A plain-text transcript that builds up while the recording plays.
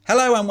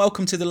Hello and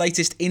welcome to the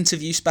latest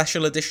interview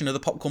special edition of the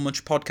Popcorn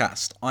Muncher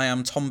podcast. I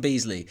am Tom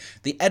Beasley,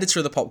 the editor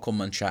of the Popcorn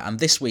Muncher, and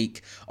this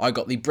week I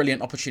got the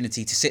brilliant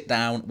opportunity to sit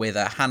down with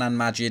Hannan,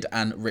 Majid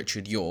and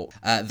Richard York.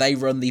 They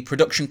run the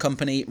production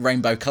company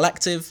Rainbow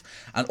Collective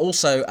and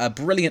also a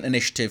brilliant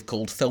initiative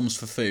called Films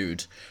for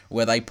Food,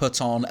 where they put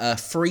on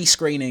free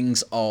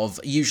screenings of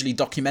usually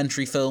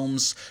documentary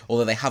films,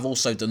 although they have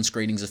also done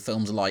screenings of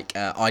films like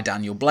I,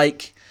 Daniel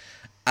Blake.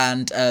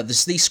 And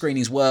these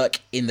screenings work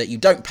in that you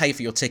don't pay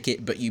for your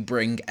ticket, but you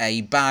bring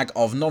a bag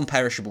of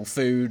non-perishable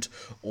food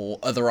or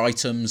other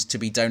items to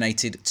be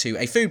donated to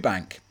a food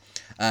bank.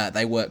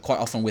 They work quite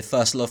often with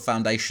First Love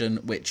Foundation,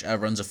 which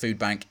runs a food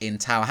bank in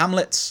Tower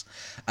Hamlets,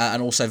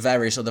 and also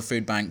various other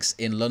food banks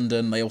in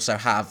London. They also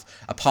have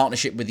a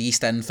partnership with the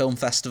East End Film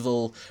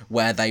Festival,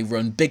 where they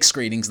run big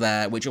screenings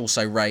there, which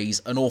also raise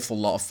an awful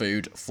lot of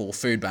food for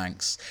food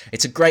banks.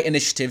 It's a great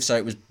initiative, so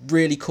it was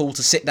really cool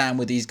to sit down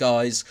with these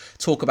guys,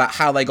 talk about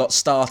how they got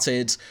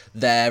started,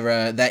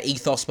 their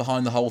ethos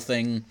behind the whole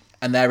thing,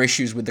 and their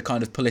issues with the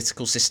kind of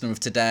political system of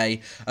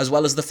today, as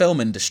well as the film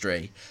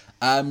industry.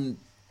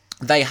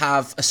 They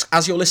have,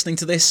 as you're listening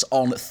to this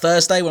on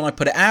Thursday when I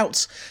put it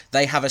out,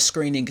 they have a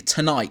screening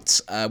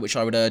tonight, which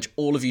I would urge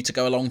all of you to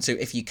go along to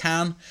if you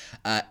can.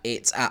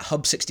 It's at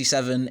Hub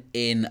 67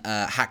 in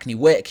Hackney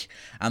Wick,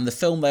 and the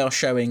film they are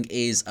showing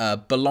is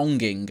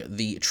Belonging,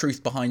 The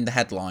Truth Behind the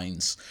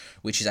Headlines,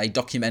 which is a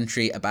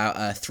documentary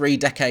about 3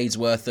 decades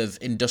worth of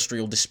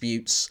industrial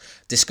disputes,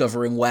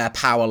 discovering where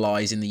power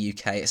lies in the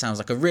UK. It sounds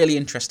like a really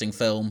interesting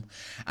film,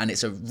 and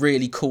it's a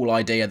really cool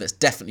idea that's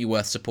definitely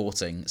worth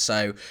supporting.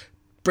 So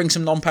bring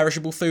some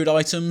non-perishable food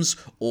items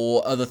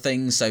or other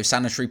things, so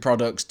sanitary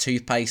products,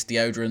 toothpaste,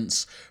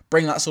 deodorants.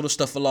 Bring that sort of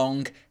stuff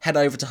along. Head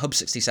over to Hub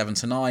 67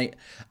 tonight.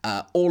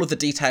 All of the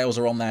details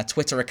are on their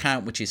Twitter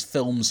account, which is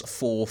Films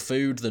for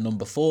Food, the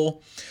number 4.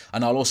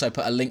 And I'll also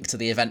put a link to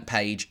the event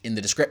page in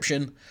the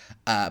description.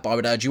 But I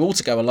would urge you all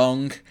to go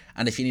along.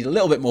 And if you need a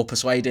little bit more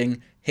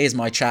persuading, here's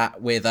my chat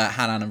with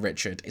Hannan and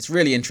Richard. It's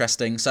really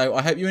interesting, so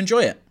I hope you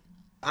enjoy it.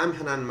 I'm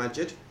Hannan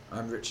Majid.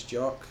 I'm Richard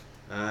York.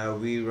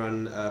 We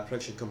run a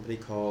production company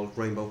called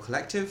Rainbow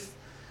Collective,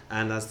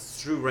 and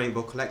through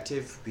Rainbow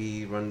Collective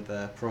we run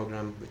the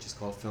program which is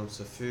called Films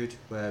for Food,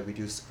 where we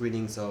do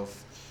screenings of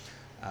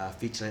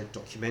feature-length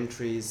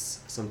documentaries.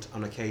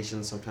 On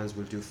occasion, sometimes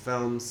we'll do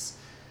films,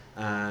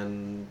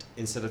 and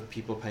instead of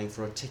people paying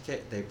for a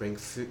ticket, they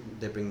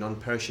bring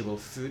non-perishable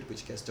food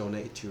which gets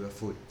donated to a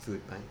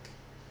food bank.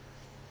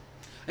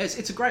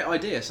 It's a great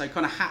idea. So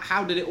kind of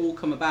how did it all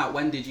come about?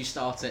 When did you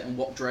start it and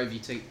what drove you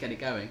to get it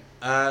going?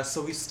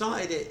 So we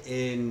started it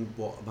in,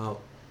 about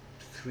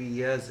 3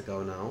 years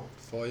ago now?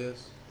 4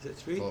 years. Is it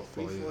 3?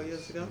 4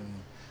 years ago?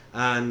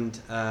 Yeah. And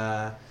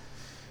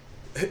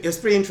it was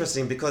pretty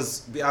interesting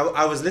because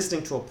I was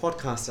listening to a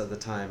podcast at the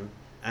time,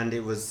 and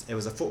it was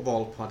a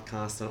football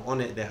podcast, and on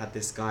it they had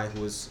this guy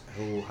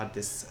who had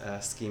this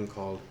scheme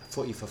called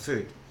Footy for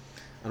Food.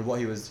 And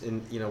what he was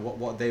in,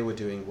 what they were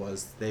doing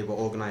was they were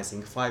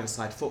organising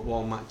 5-a-side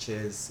football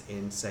matches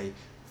in, say,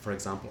 for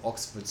example,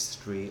 Oxford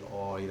Street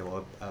or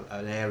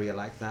an area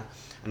like that.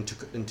 And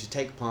to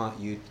take part,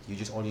 all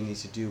you need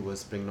to do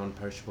was bring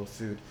non-perishable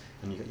food,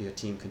 and your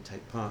team can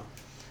take part.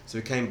 So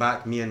we came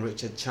back, me and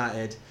Richard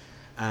chatted,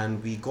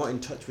 and we got in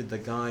touch with the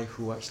guy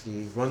who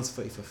actually runs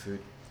Footy for Food.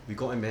 We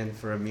got him in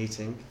for a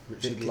meeting.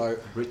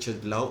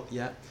 Richard Lowe,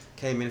 yeah,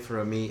 came in for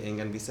a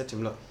meeting, and we said to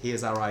him, look,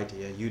 here's our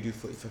idea. You do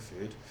Footy for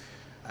Food.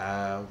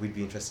 We'd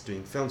be interested in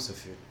doing Films for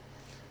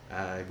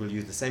Food. We'll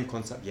use the same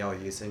concept you're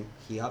using.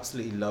 He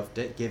absolutely loved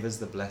it, gave us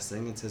the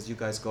blessing, and says, you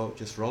guys go,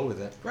 just roll with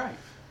it. Right.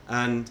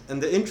 And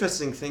the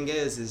interesting thing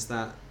is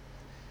that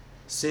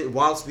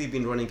whilst we've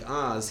been running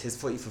ours, his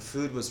Footy for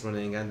Food was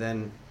running, and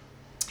then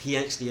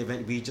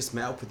we just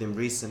met up with him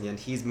recently, and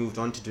he's moved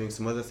on to doing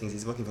some other things.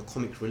 He's working for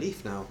Comic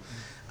Relief now.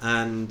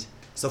 And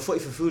so Footy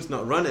for Food's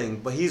not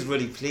running, but he's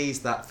really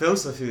pleased that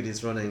Films for Food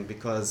is running,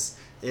 because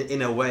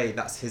in a way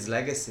that's his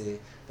legacy,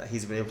 that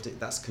he's been able to,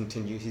 that's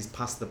continued, he's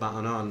passed the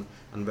baton on,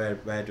 and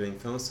we're doing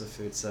Films for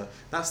Food. So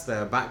that's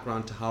the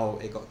background to how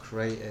it got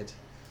created.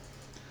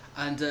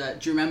 And do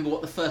you remember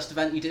what the first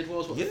event you did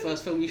was? The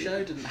first film you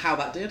showed and how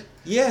that did?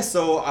 Yeah,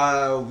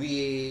 so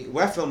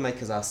we're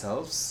filmmakers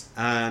ourselves,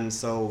 and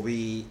so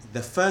the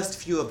first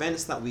few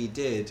events that we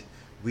did,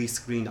 we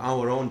screened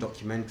our own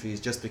documentaries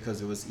just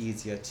because it was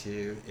easier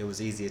to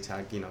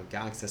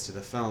get access to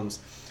the films.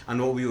 And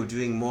what we were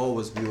doing more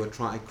was we were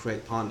trying to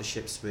create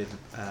partnerships with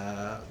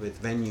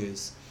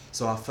venues.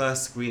 So our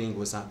first screening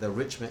was at the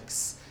Rich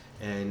Mix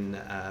in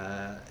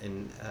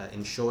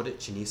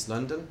Shoreditch in East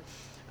London,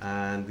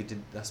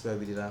 and that's where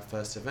we did our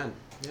first event.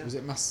 Yeah. Was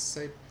it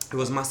Massey? It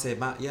was Massey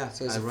Bat, yeah.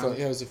 So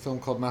it was a film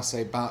called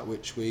Massey Bat,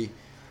 which we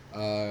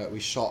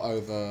shot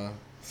over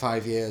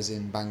 5 years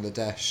in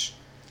Bangladesh.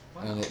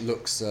 Wow. And it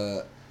looks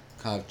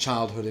kind of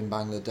childhood in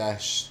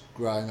Bangladesh,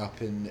 growing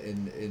up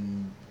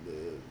in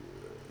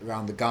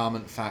around the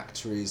garment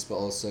factories, but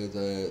also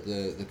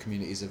the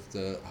communities of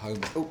the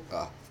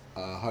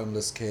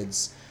homeless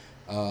kids,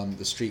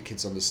 the street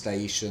kids on the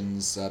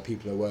stations,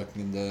 people who are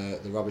working in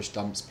the rubbish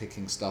dumps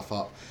picking stuff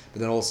up, but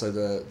then also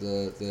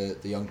the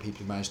young people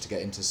who managed to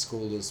get into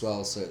school as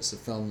well. So it's a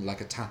film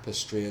like a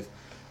tapestry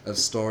of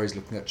stories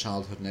looking at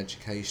childhood and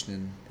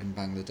education in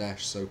Bangladesh.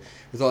 So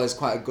we thought it's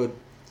quite a good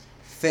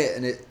fit,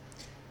 and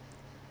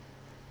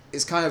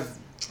it's kind of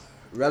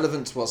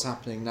relevant to what's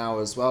happening now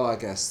as well, I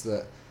guess,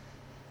 that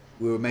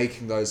we were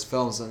making those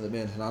films, and me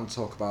and Hannan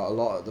talk about a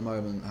lot at the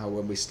moment, how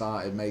when we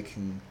started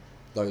making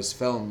those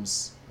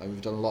films,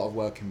 we've done a lot of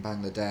work in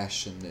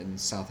Bangladesh and in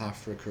South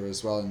Africa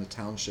as well, in the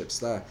townships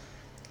there,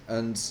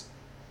 and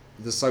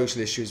the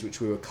social issues which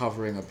we were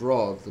covering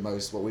abroad,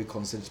 what we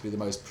consider to be the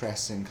most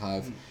pressing kind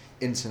of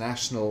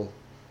international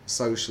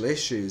social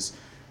issues,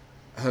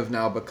 have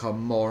now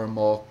become more and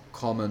more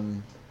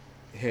common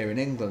here in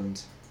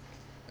England.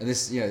 And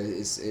this,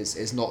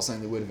 is not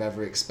something that we would have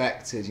ever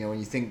expected. When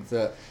you think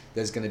that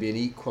there's going to be an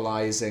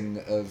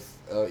equalising of,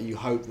 you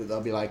hope that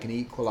there'll be like an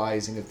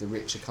equalising of the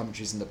richer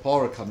countries and the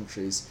poorer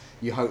countries.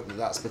 You hope that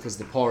that's because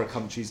the poorer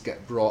countries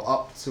get brought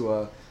up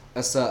to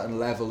a certain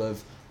level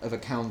of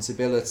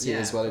accountability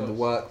as well in the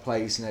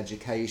workplace and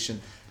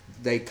education.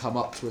 They come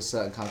up to a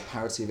certain kind of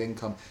parity of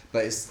income,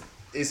 but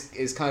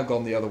it's kind of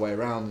gone the other way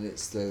around, and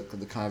it's the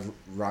kind of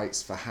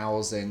rights for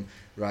housing,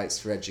 rights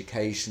for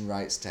education,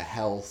 rights to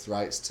health,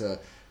 rights to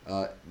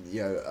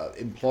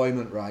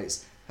employment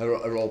rights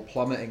are all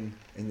plummeting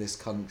in this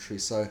country.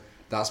 So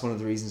that's one of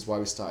the reasons why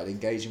we started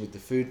engaging with the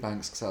food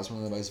banks, because that's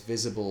one of the most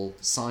visible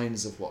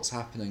signs of what's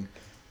happening.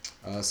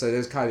 So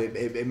there's kind of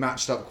it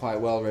matched up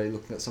quite well, really,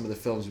 looking at some of the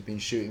films we've been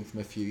shooting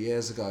from a few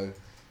years ago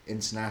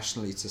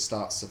internationally to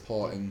start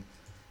supporting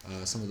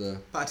some of the.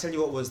 But I tell you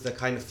what was the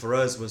kind of, for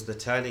us, was the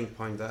turning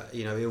point, that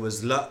it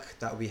was luck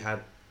that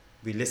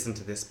we listened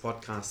to this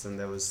podcast, and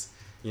there was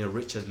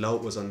Richard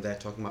Lote was on there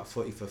talking about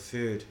Footy for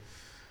Food.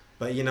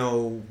 But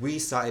we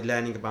started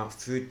learning about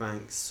food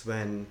banks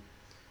when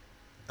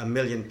 1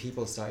 million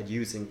people started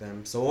using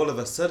them. So all of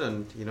a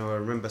sudden, I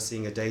remember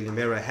seeing a Daily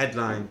Mirror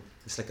headline,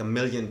 it's like 1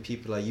 million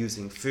people are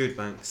using food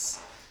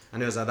banks.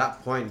 And it was at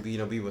that point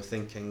we were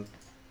thinking,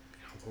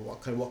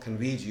 what can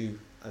we do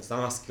as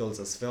our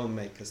skills as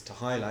filmmakers to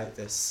highlight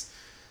this?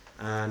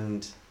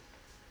 And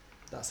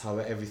that's how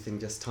everything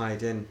just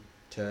tied in,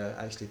 to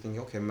actually think,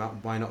 okay,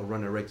 why not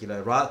run a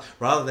regular,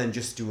 rather than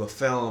just do a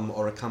film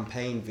or a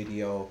campaign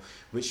video,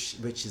 which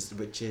is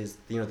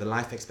the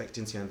life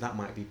expectancy on that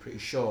might be pretty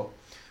short.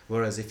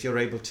 Whereas if you're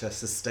able to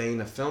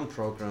sustain a film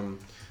program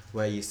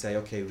where you say,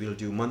 okay, we'll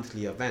do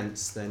monthly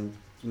events, then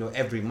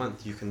every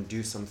month you can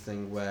do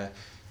something where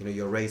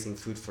you're raising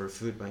food for a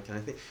food bank. And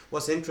I think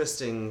what's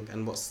interesting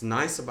and what's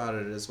nice about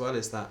it as well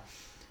is that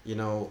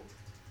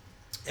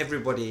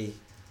everybody,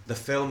 the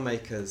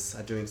filmmakers,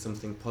 are doing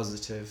something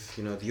positive.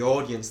 The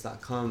audience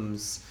that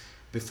comes,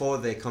 before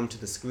they come to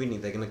the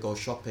screening, they're going to go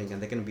shopping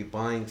and they're going to be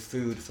buying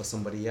food for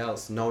somebody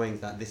else, knowing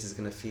that this is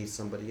going to feed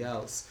somebody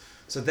else.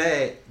 So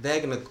they're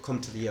going to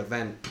come to the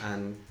event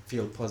and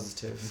feel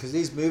positive. Because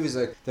these movies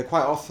they're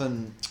quite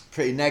often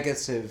pretty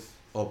negative.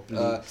 Or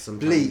bleak sometimes.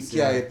 Bleak,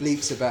 yeah,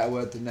 bleak's a better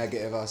word than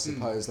negative, I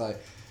suppose. Like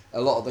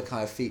a lot of the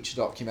kind of feature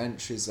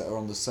documentaries that are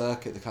on the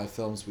circuit, the kind of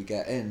films we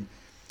get in,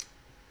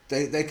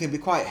 they can be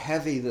quite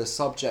heavy, the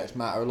subject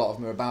matter. A lot of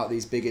them are about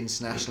these big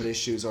international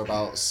issues or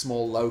about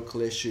small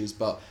local issues,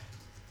 but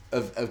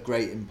of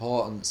great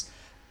importance.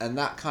 And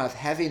that kind of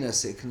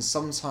heaviness, it can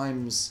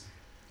sometimes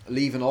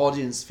leave an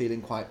audience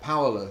feeling quite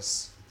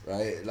powerless,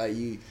 right? Like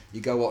you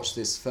go watch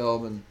this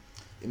film and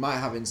it might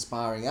have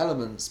inspiring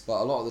elements,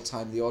 but a lot of the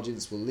time the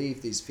audience will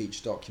leave these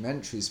feature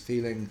documentaries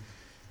feeling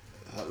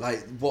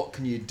like, what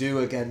can you do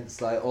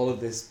against like all of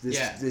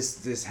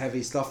this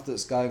heavy stuff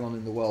that's going on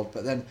in the world?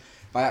 But then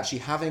by actually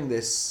having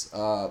this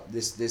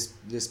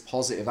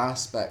positive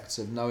aspect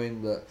of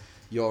knowing that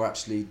you're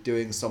actually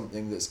doing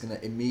something that's going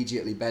to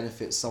immediately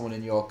benefit someone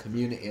in your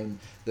community, and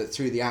that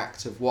through the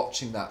act of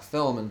watching that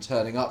film and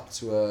turning up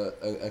to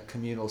a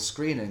communal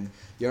screening,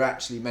 you're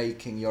actually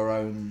making your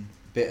own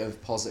bit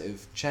of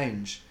positive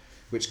change,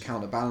 which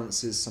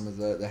counterbalances some of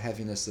the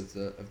heaviness of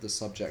the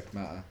subject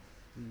matter.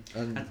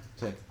 And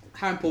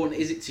how important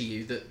is it to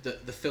you that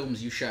the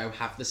films you show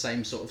have the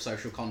same sort of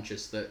social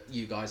conscience that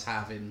you guys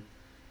have in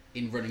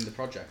running the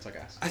project, I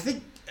guess? I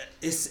think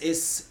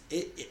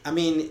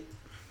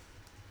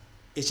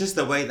it's just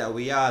the way that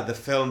we are. The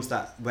films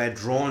that we're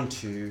drawn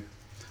to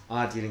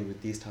are dealing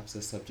with these types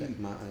of subject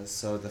matters.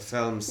 So the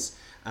films,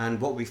 and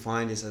what we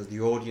find is that the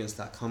audience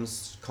that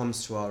comes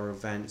to our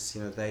events,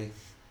 they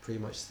pretty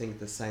much think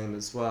the same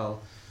as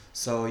well.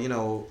 So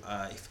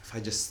if I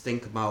just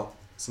think about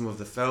some of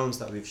the films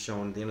that we've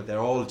shown, they're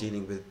all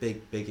dealing with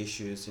big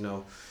issues.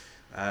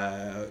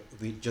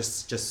 We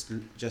just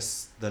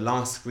the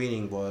last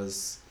screening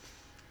was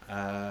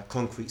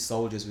Concrete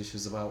Soldiers, which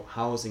was about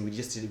housing.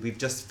 We've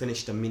just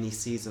finished a mini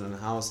season on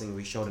housing.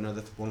 We showed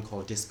another one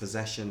called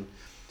Dispossession,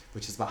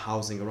 which is about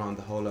housing around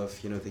the whole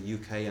of the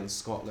UK and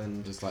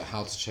Scotland. Just like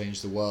How to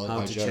Change the World.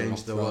 How to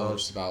Change the World.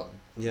 Which is about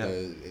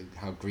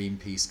how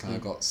Greenpeace kind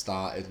of got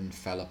started and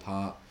fell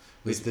apart.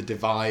 With the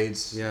divide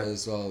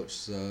as well, which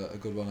is a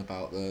good one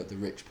about the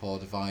rich-poor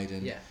divide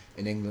in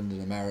in England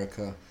and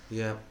America.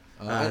 Yeah.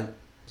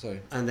 Sorry.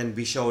 And then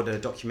we showed a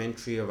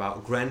documentary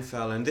about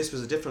Grenfell, and this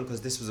was different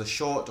because this was a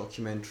short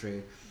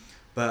documentary,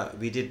 but I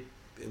think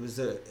it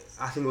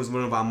was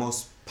one of our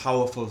most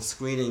powerful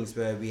screenings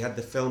where we had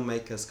the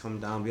filmmakers come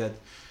down. We had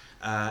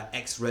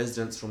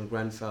ex-residents from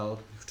Grenfell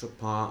who took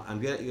part, and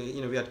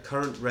we had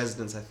current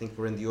residents, I think,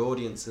 were in the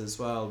audience as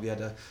well. We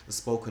had a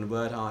spoken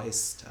word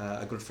artist,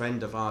 a good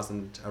friend of ours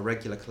and a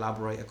regular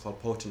collaborator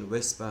called Potent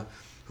Whisper,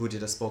 who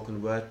did a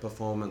spoken word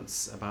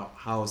performance about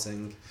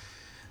housing.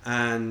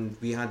 And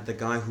we had the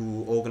guy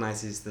who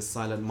organises the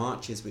silent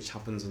marches, which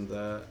happens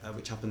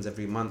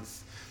every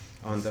month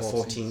on the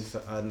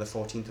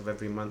 14th of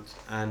every month.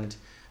 And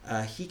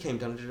he came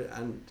down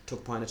and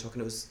took part in a talk,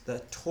 and it was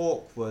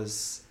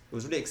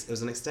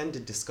an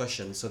extended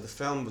discussion. So the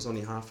film was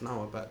only half an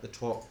hour, but the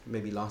talk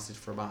maybe lasted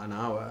for about an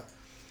hour.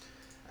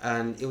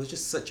 And it was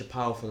just such a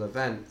powerful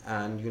event.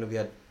 And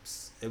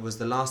it was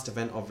the last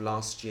event of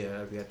last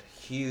year. We had a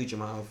huge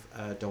amount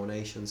of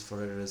donations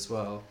for it as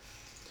well.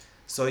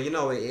 So,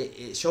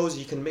 it shows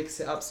you can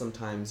mix it up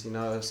sometimes.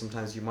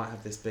 Sometimes you might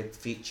have this big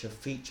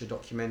feature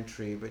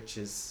documentary, which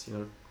is,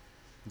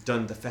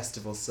 done the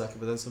festival circuit,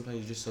 but then sometimes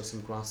you just show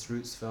some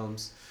grassroots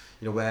films,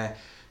 where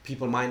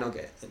people might not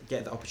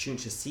get the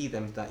opportunity to see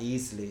them that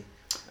easily.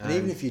 And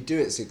even if you do,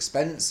 it's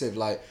expensive.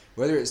 Like,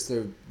 whether it's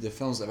the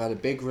films that have had a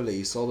big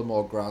release or the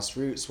more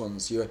grassroots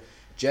ones,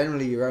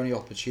 generally your only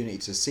opportunity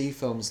to see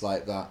films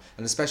like that,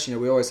 and especially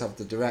we always have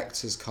the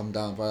directors come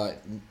down by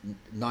like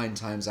 9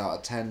 times out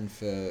of 10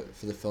 for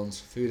the Films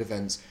for Food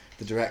events.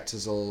 The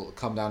directors will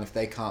come down if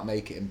they can't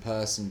make it in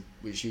person,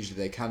 which usually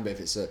they can, but if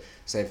it's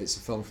a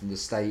film from the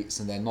States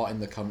and they're not in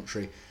the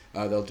country,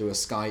 they'll do a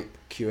Skype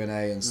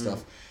Q&A and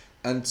stuff.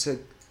 And to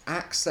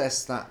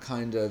access that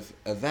kind of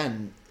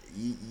event,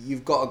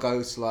 you've got to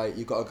go to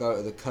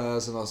the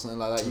Curzon or something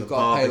like that. You've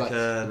got to pay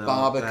like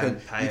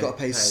Barbican. You've got to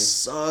pay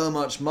so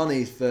much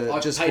money for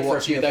I've just paid for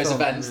a few watching of those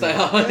film. events. They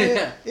are.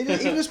 Yeah.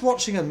 Even just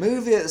watching a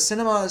movie at the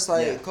cinema, it's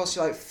like it costs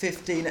you like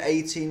 15,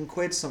 18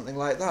 quid, something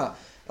like that.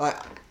 Like,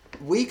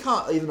 we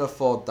can't even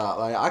afford that.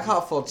 Like, I can't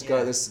afford to go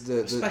to this.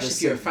 Especially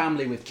if you're a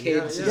family with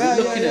kids. Yeah.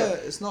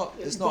 It's not.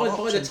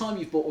 By the time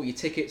you've bought all your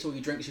tickets, all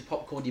your drinks, your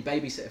popcorn, your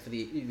babysitter for the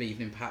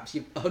evening, perhaps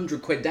you're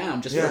 £100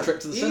 down just for a trip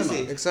to the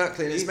cinema.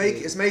 Exactly, and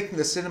it's making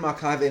the cinema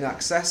kind of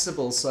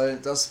inaccessible. So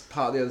that's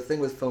part of the other thing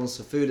with Films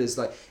for Food is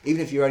like, even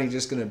if you're only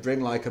just going to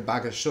bring like a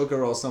bag of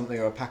sugar or something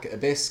or a packet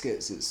of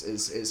biscuits,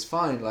 it's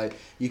fine. Like,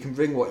 you can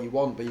bring what you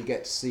want, but you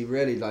get to see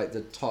really like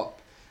the top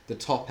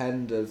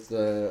end of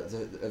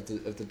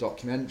the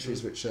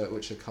documentaries which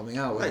are coming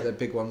out, whether they're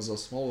big ones or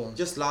small ones.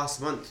 Just last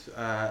month,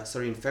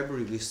 in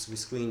February, we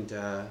screened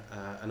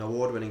an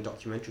award-winning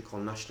documentary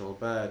called National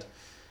Bird,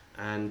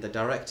 and the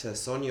director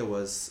Sonia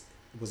was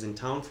in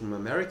town from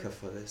America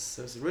for this.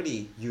 So it's a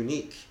really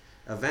unique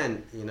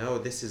event.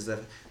 This is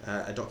a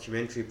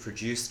documentary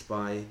produced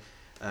by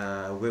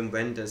Wim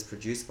Wenders,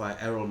 produced by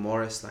Errol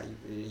Morris, like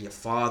your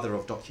father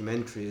of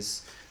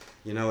documentaries.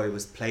 It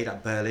was played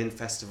at Berlin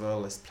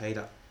Festival. It's played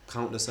at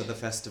countless other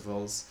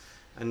festivals,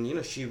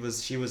 and she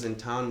was in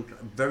town,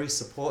 very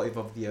supportive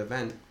of the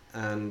event,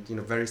 and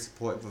very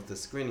supportive of the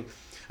screening.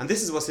 And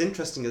this is what's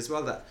interesting as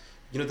well, that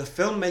the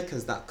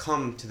filmmakers that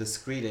come to the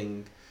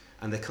screening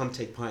and they come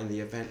take part in the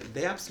event,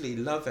 they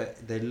absolutely love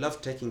it. They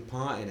love taking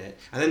part in it,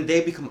 and then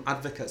they become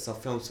advocates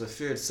of Films for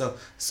Food. So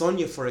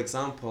Sonia, for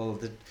example,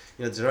 the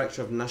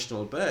director of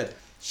National Bird,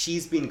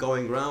 she's been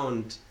going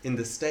around in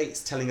the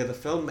States telling other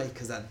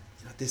filmmakers that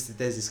there's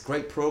this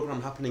great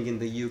program happening in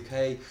the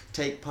UK,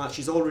 take part.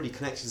 She's already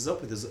connected us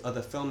up with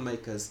other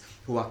filmmakers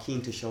who are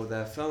keen to show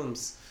their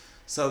films.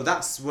 So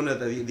that's one of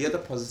the other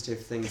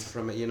positive things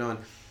from it, and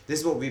this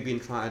is what we've been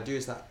trying to do,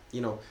 is that,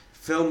 get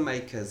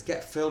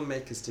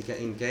filmmakers to get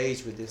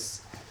engaged with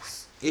this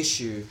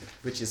issue,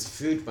 which is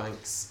food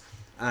banks.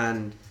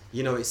 And,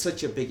 it's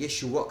such a big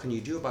issue. What can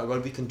you do about it? Well,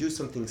 we can do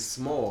something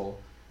small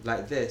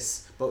like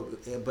this,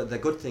 but the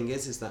good thing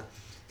is that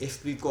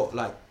if we've got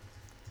like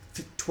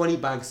 20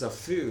 bags of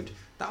food,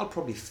 that'll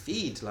probably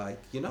feed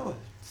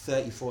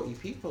 30, 40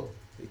 people.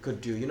 It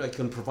could do, it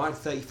can provide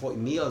 30, 40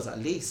 meals at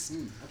least.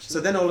 So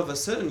then all of a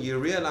sudden you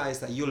realize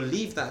that you'll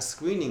leave that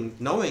screening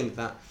knowing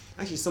that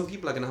actually some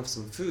people are going to have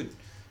some food.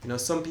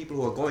 Some people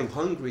who are going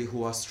hungry,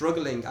 who are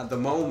struggling at the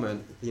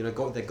moment, they're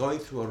going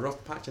through a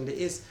rough patch, and it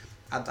is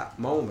at that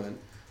moment.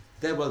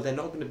 They're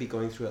not going to be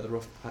going through at the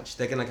rough patch.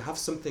 They're going to have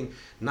something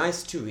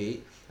nice to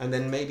eat, and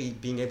then maybe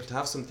being able to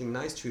have something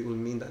nice to eat will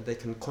mean that they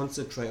can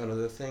concentrate on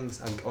other things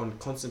and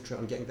concentrate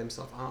on getting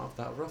themselves out of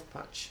that rough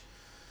patch.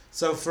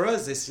 So for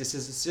us, it's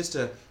just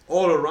a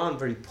all-around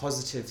very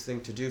positive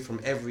thing to do from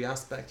every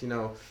aspect.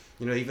 Even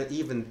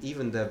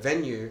the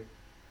venue,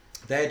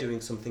 they're doing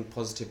something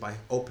positive by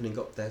opening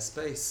up their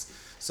space.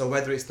 So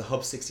whether it's the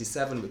Hub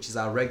 67, which is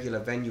our regular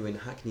venue in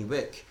Hackney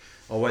Wick,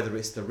 or whether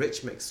it's the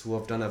Rich Mix, who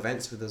have done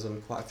events with us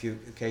on quite a few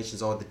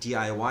occasions, or the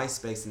DIY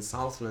space in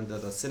Southland, or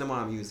the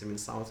Cinema Museum in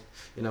South,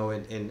 in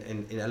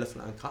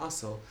Elephant and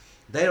Castle,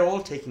 they're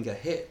all taking a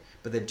hit,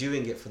 but they're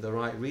doing it for the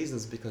right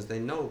reasons, because they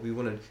know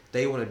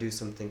they want to do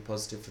something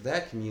positive for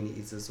their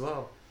communities as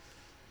well.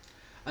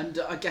 And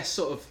I guess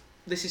sort of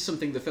this is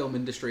something the film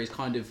industry is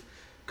kind of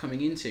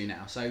coming into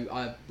now.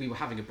 So we were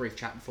having a brief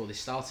chat before this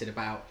started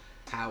about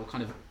how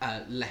kind of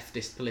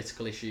leftist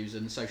political issues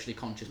and socially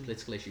conscious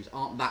political issues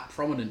aren't that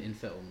prominent in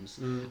films.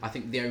 I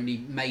think the only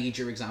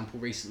major example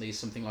recently is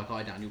something like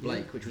I, Daniel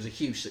Blake, which was a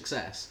huge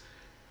success,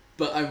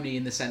 but only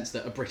in the sense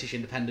that a British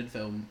independent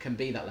film can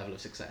be that level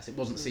of success. It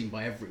wasn't seen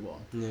by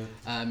everyone.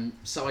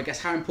 So I guess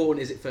how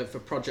important is it for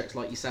projects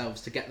like yourselves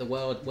to get the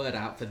word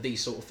out for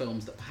these sort of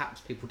films that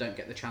perhaps people don't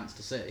get the chance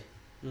to see?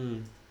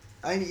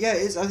 I think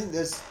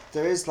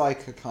there is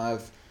like a kind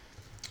of,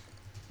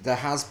 there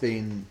has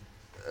been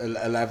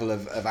a level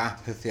of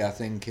apathy, I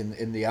think,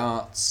 in the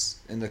arts,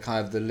 in the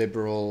kind of the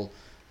liberal,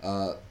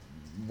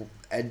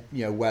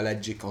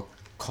 well-educated or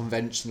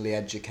conventionally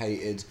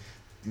educated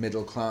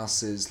middle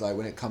classes. Like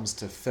when it comes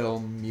to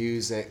film,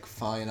 music,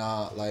 fine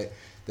art, like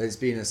there's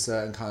been a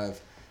certain kind of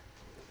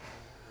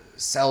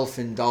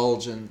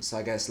self-indulgence,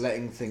 I guess,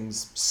 letting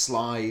things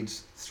slide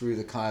through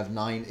the kind of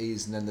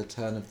 90s and then the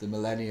turn of the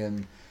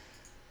millennium,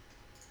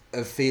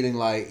 of feeling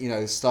like,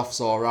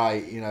 stuff's all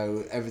right,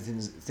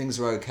 things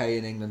are okay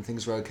in England,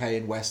 things are okay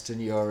in Western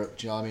Europe.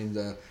 Do you know what I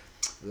mean?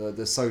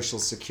 The social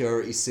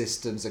security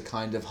systems are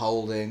kind of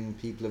holding.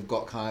 People have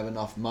got kind of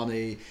enough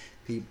money.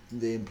 The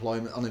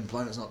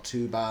unemployment's not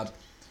too bad.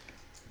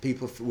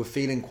 People were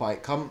feeling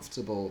quite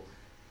comfortable.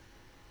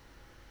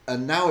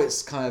 And now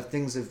it's kind of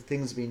things have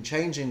been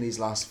changing these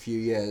last few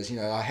years.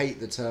 I hate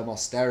the term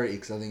austerity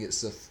because I think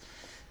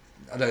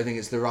I don't think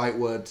it's the right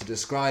word to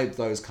describe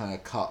those kind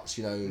of cuts.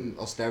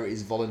 Austerity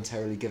is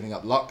voluntarily giving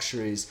up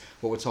luxuries.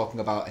 What we're talking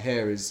about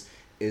here is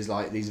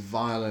like these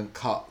violent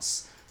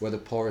cuts where the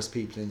poorest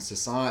people in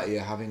society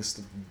are having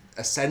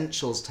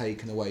essentials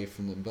taken away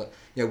from them. But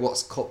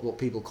what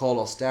people call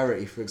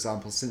austerity, for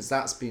example, since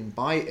that's been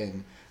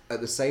biting,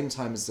 at the same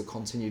time as the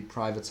continued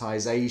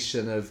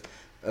privatization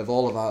of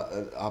all of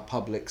our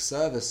public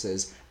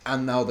services,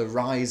 and now the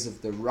rise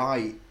of the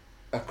right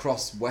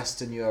across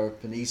Western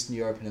Europe and Eastern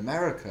Europe and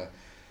America,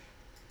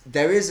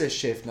 there is a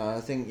shift now. I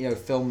think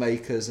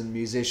filmmakers and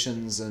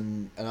musicians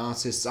and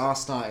artists are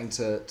starting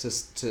to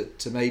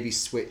maybe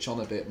switch on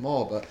a bit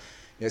more, but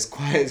it's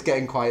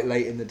getting quite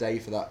late in the day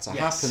for that to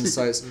happen.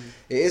 So it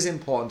is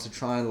important to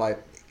try and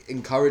like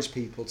encourage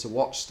people to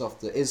watch stuff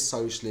that is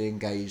socially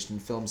engaged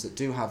and films that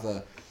do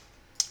have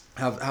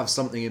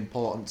something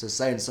important to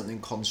say and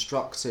something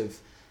constructive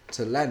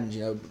to lend.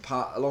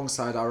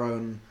 Alongside our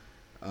own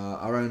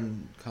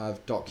kind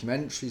of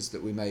documentaries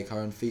that we make, our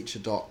own feature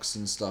docs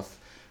and stuff,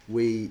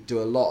 we do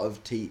a lot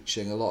of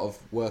teaching, a lot of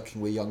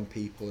working with young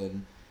people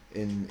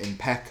in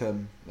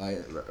Peckham, like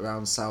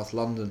around South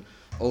London,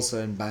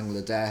 also in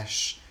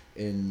Bangladesh,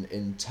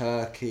 in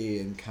Turkey,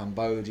 in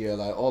Cambodia,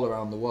 like all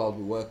around the world.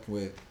 We're working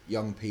with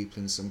young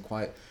people in some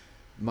quite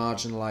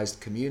marginalised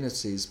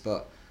communities,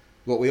 but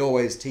what we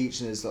always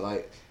teach is that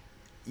like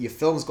your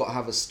film's got to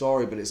have a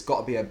story, but it's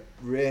got to be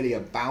really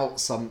about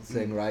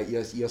something, right?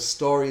 Your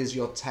story is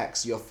your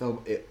text. Your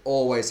film, it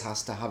always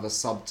has to have a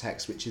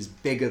subtext which is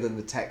bigger than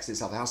the text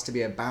itself. It has to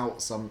be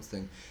about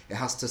something. It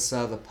has to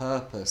serve a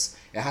purpose.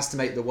 It has to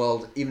make the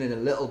world, even in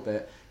a little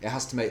bit, it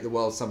has to make the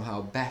world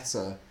somehow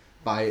better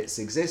by its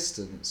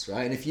existence,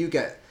 right? And if you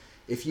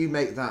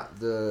make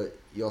that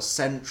your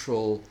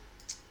central,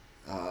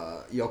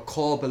 your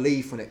core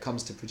belief when it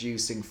comes to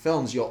producing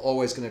films, you're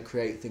always going to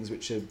create things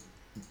which are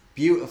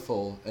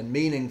beautiful and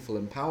meaningful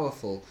and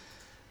powerful,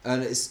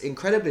 and it's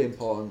incredibly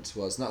important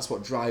to us, and that's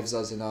what drives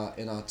us in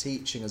our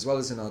teaching as well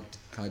as in our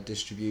kind of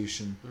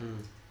distribution.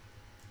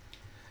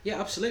 Yeah,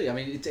 absolutely. I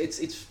mean,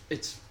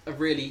 it's a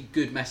really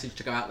good message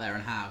to go out there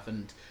and have,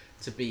 and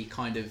to be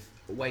kind of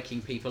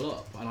waking people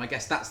up. And I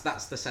guess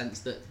that's the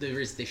sense that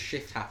there is this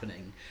shift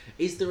happening.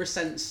 Is there a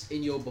sense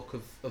in your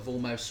book of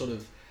almost sort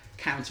of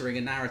countering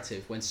a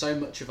narrative when so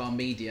much of our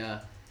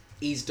media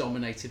is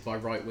dominated by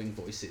right-wing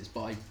voices,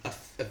 by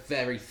a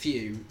very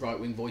few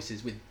right-wing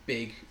voices with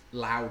big,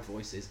 loud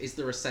voices? Is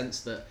there a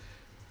sense that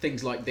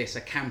things like this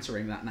are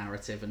countering that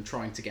narrative and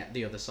trying to get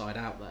the other side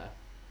out there?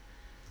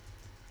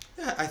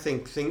 Yeah, I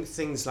think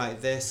things like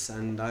this,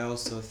 and I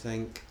also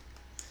think,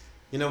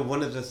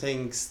 one of the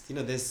things,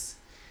 this,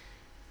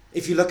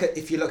 if you look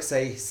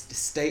say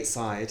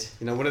stateside,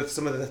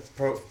 some of the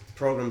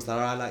programs that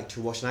I like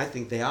to watch, and I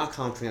think they are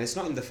countering, and it's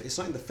not in the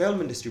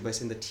film industry, but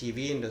it's in the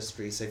TV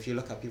industry. So if you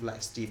look at people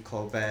like Steve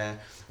Colbert,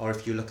 or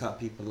if you look at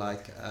people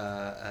like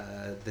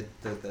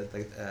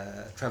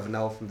Trevor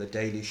Noah from The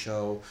Daily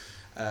Show,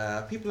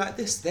 people like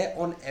this, they're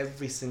on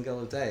every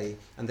single day,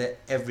 and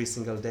every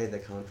single day they're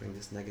countering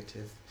this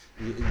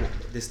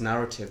this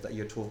narrative that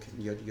you're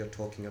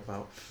talking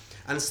about,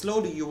 and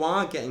slowly you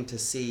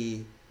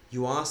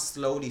are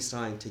slowly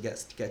starting to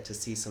get to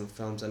see some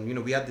films. And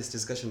we had this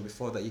discussion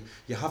before that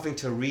you're having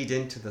to read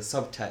into the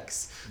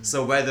subtext.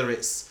 So whether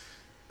it's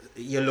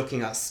you're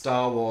looking at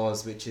Star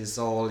Wars, which is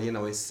all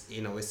it's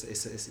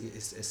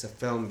a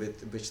film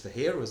with which the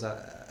heroes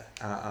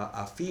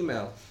are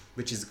female,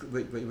 which is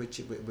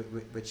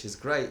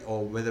great,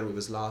 or whether it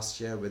was last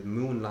year with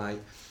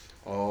Moonlight,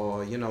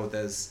 or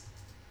there's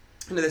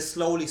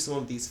slowly some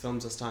of these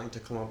films are starting to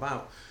come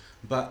about.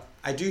 But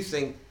I do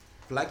think,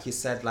 like you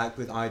said, like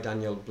with I,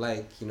 Daniel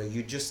Blake, you know,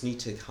 you just need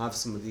to have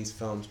some of these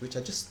films which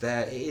are just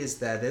there. It is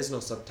there. There's no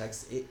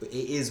subtext. It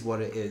is what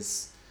it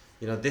is.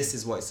 You know, this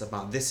is what it's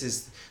about. This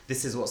is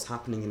what's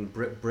happening in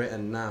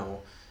Britain now,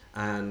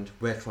 and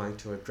we're trying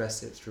to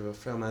address it through a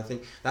film. And I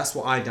think that's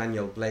what I,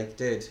 Daniel Blake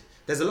did.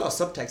 There's a lot of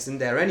subtext in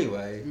there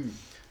anyway.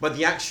 But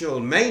the actual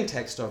main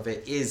text of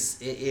it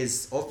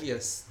is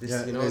obvious.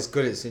 You know, it's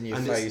good. It's in your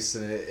face,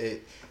 and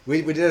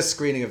we did a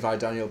screening of I,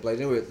 Daniel Blake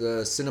at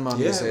the Cinema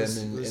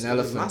Museum in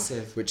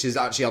Elephant, which is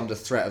actually under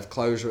threat of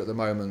closure at the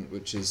moment,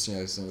 which is, you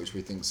know, something which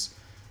we think's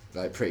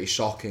like pretty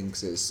shocking,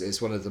 because it's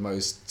one of the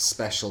most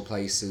special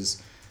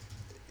places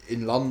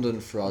in London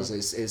for us.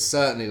 It's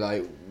certainly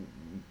like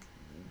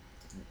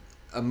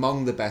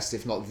among the best,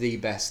 if not the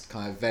best,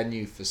 kind of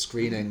venue for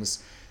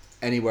screenings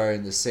anywhere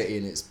in the city,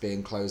 and it's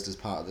being closed as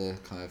part of the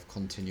kind of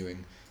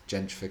continuing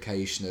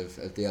gentrification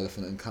of the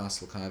Elephant and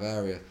Castle kind of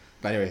area.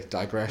 But anyway,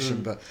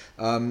 digression. But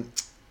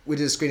we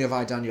did a screening of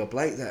I, Daniel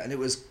Blake there, and it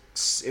was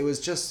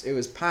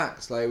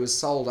packed. Like, it was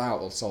sold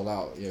out, you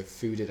know,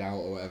 fooded out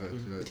or whatever.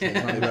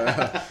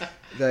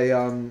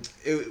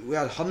 We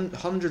had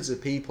hundreds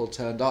of people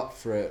turned up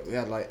for it. We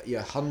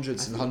had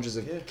hundreds and hundreds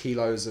of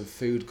kilos of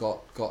food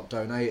got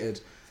donated.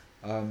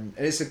 And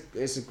it's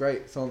a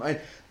great film.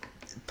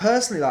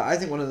 Personally, I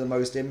think one of the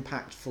most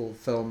impactful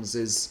films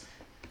is,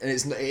 and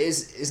it's not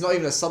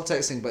even a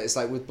subtext thing, but it's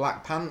like with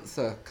Black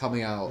Panther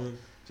coming out.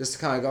 Just to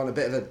kind of go on a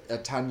bit of a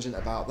tangent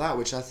about that,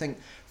 which I think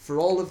for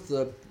all of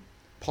the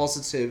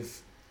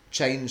positive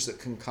change that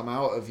can come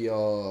out of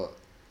your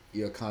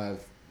kind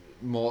of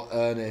more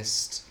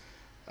earnest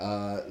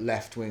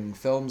left-wing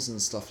films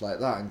and stuff like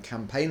that, and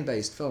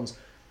campaign-based films,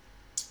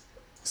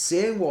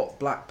 seeing what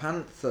Black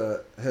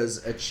Panther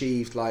has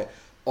achieved, like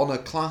on a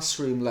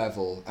classroom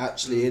level,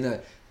 actually in a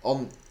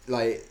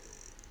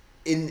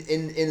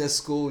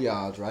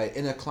schoolyard, right,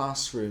 in a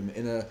classroom,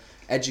 in a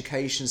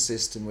education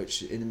system,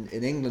 which in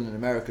England and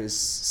America is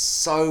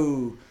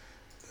still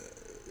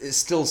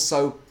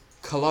so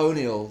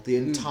colonial. The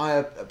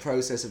entire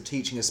process of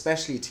teaching,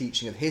 especially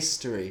teaching of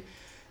history,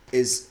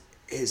 is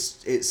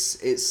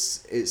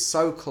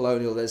so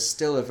colonial. There's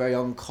still a very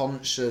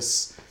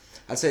unconscious,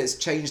 I'd say it's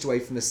changed away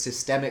from the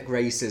systemic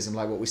racism,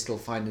 like what we still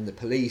find in the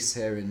police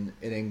here in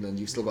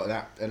England. You've still got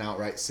an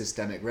outright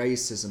systemic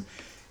racism.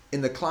 In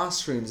the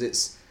classrooms,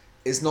 it's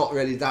not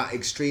really that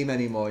extreme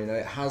anymore. You know,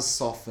 it has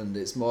softened.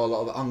 It's more a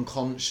lot of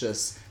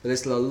unconscious, but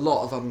there's still a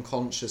lot of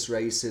unconscious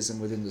racism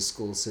within the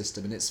school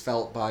system, and it's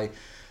felt by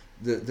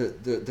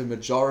the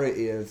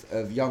majority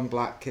of young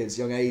black kids,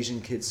 young Asian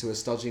kids who are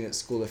studying at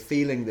school are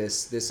feeling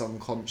this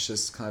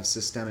unconscious kind of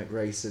systemic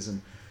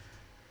racism.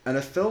 And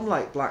a film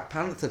like Black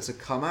Panther to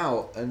come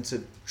out and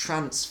to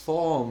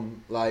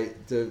transform like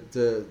it's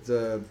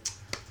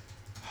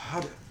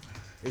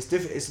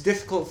a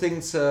difficult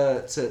thing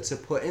to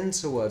put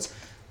into words.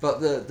 But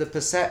the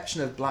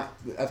perception of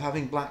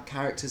having black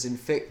characters in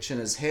fiction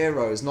as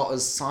heroes, not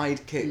as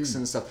sidekicks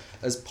and stuff,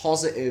 as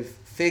positive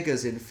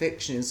figures in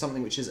fiction, in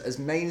something which is as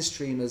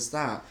mainstream as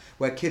that,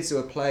 where kids who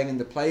are playing in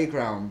the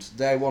playground,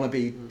 they want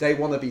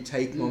to be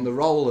taken on the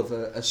role of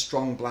a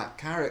strong black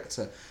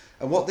character.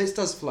 And what this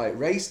does for like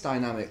race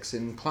dynamics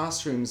in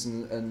classrooms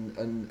and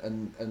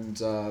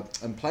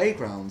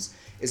playgrounds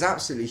is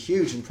absolutely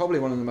huge, and probably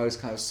one of the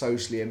most kind of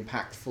socially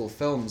impactful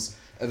films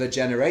of a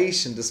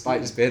generation,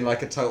 despite just being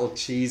like a total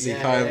cheesy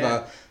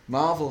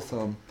Marvel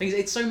film.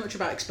 It's so much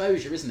about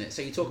exposure, isn't it?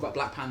 So you talk about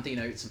Black Panther, you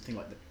know, it's something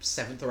like the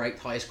 7th or 8th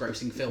highest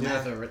grossing film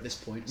ever at this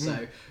point.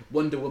 So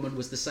Wonder Woman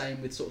was the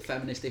same, with sort of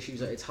feminist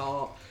issues at its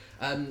heart.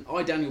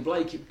 I, Daniel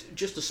Blake,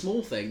 just a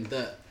small thing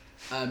that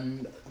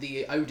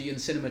the Odeon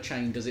cinema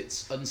chain does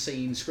its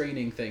unseen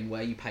screening thing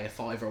where you pay a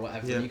 $5 or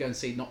whatever and you go and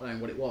see not knowing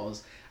what it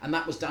was, and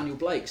that was Daniel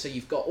Blake. So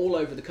you've got all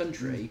over the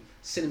country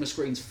cinema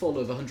screens full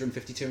of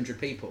 150,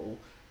 200 people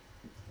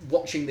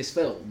watching this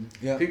film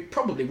who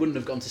probably wouldn't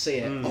have gone to see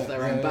it off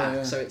their own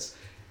back. So it's,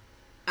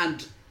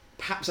 and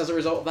perhaps as a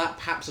result of that,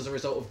 perhaps as a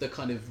result of the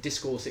kind of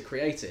discourse it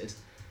created,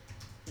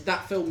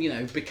 that film, you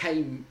know,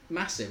 became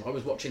massive. I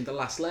was watching The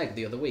Last Leg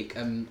the other week.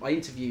 I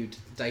interviewed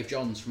Dave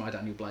Johns from I,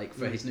 Daniel Blake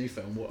for his new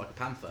film, Walk Like a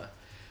Panther,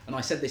 and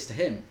I said this to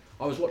him.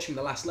 I was watching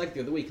The Last Leg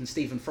the other week and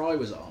Stephen Fry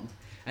was on,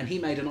 and he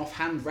made an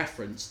offhand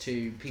reference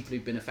to people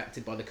who've been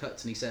affected by the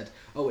cuts, and he said,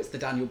 oh, it's the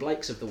Daniel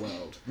Blakes of the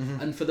world.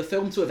 And for the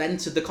film to have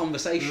entered the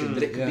conversation,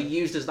 that it could be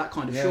used as that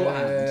kind of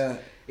shorthand,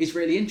 is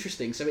really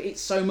interesting. So it's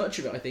so much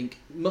of it, I think,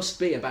 must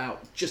be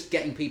about just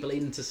getting people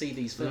in to see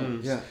these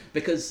films.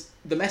 Because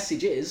the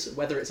message is,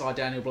 whether it's I,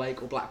 Daniel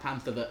Blake or Black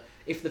Panther, that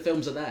if the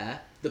films are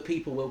there, the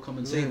people will come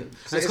and see them.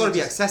 So it's got to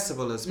be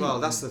accessible as well.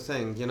 That's the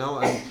thing, you know.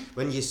 And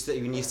when you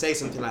say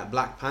something like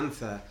Black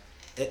Panther,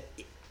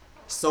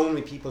 so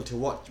many people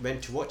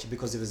went to watch it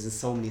because it was in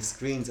so many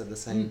screens at the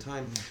same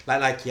time.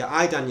 Like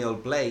I, Daniel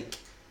Blake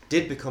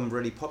did become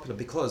really popular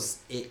because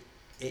it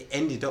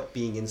ended up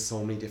being in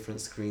so many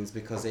different screens,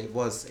 because it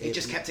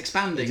just kept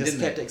expanding. It just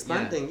kept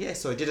expanding. Yeah.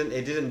 So it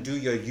didn't do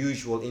your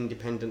usual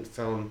independent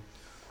film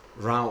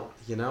route,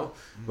 you know.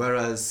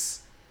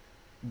 Whereas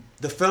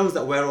the films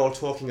that we're all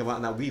talking about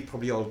and that we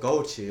probably all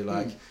go to,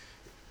 like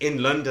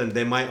in London,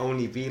 there might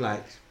only be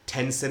like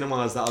 10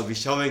 cinemas that'll be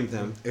showing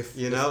them,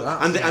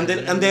 and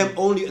they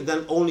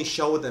only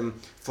show them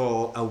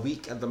for a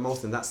week at the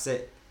most, and that's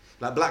it.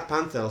 Like Black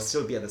Panther will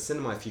still be at the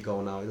cinema if you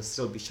go now. It'll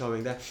still be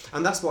showing there,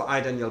 and that's what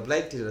Daniel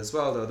Blake did as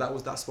well. Though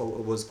that's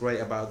what was great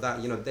about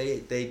that. You know,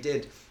 they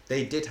did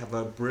have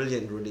a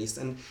brilliant release,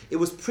 and it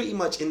was pretty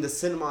much in the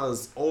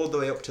cinemas all the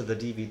way up to the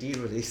DVD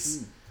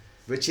release,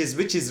 which is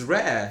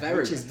rare.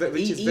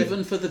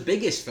 Even for the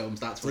biggest films,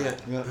 that's rare.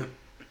 Yeah.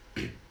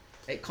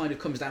 It kind of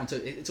comes down to,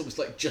 it's almost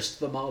like just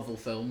the Marvel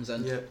films,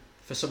 and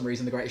for some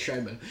reason The Greatest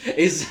Showman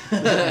is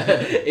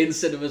in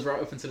cinemas right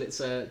up until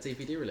its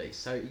DVD release.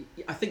 So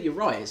I think you're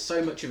right,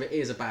 so much of it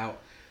is about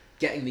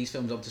getting these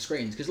films onto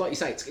screens, because like you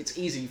say, it's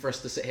easy for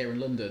us to sit here in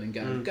London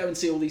and go and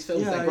see all these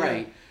films, they're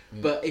great.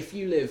 But if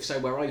you live, so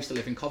where I used to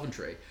live in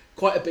Coventry,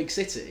 quite a big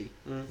city,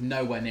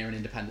 nowhere near an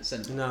independent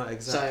cinema. No,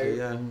 exactly.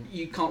 So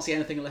you can't see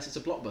anything unless it's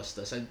a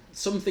blockbuster. So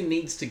something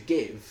needs to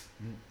give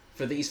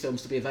for these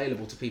films to be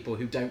available to people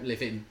who don't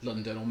live in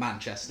London or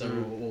Manchester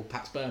or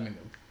perhaps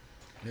Birmingham.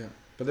 Yeah,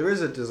 but there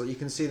is you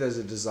can see there's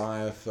a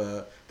desire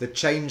for the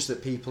change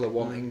that people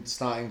are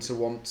starting to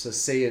want to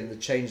see, and the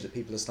change that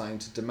people are starting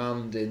to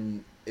demand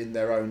in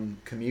their own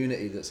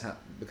community that's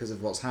because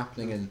of what's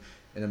happening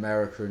in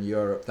America and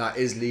Europe. That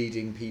is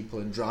leading people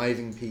and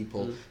driving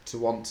people to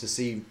want to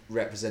see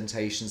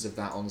representations of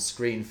that on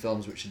screen,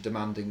 films which are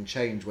demanding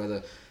change,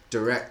 whether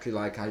directly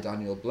like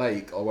Daniel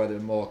Blake, or whether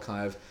more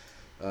kind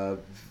of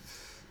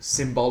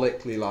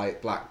symbolically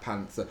like Black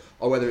Panther,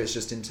 or whether it's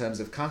just in terms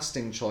of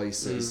casting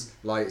choices,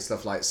 like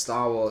stuff like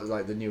Star Wars,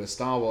 like the newer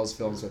Star Wars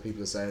films, where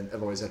people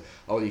have always said,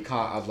 oh, you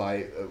can't have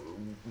like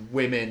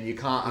women, you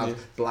can't have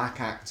black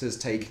actors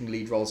taking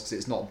lead roles because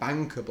it's not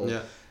bankable.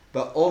 Yeah.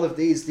 But all of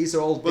these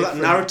are all different.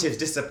 That narrative's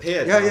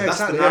disappeared. Yeah, that's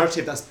exactly, the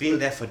narrative that's been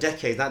there for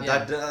decades. That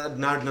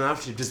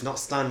narrative does not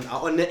stand.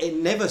 It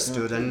never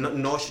stood, and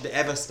nor should it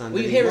ever stand.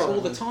 Well, you hear it all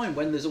the time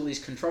when there's all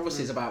these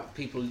controversies about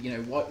people,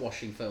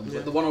 whitewashing films.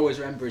 But the one I always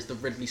remember is the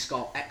Ridley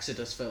Scott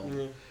Exodus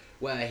film,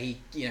 where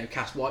he,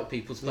 cast white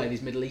people to play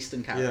these Middle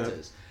Eastern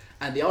characters.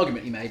 And the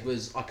argument he made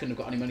was, I couldn't have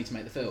got any money to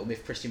make the film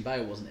if Christian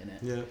Bale wasn't in it.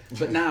 Yeah.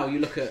 But now you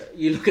look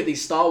at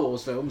these Star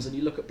Wars films, and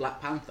you look at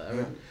Black Panther.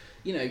 And,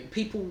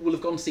 people will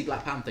have gone to see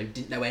Black Panther who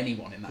didn't know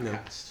anyone in that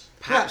cast.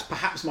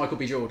 Perhaps Michael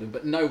B. Jordan,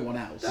 but no one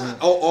else.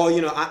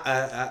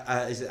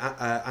 Is it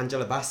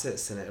Angela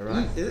Bassett's in it,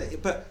 right?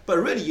 But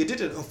really, you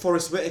did it.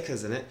 Forrest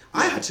Whitaker's in it.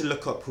 I had to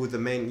look up who the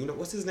main,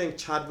 what's his name,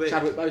 Chadwick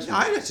Boseman.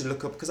 I had to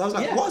look up because I was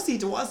like, what's he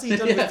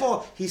done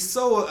before? He's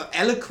so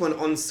eloquent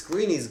on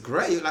screen. He's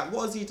great. Like,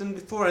 what has he done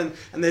before? And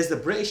there's the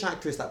British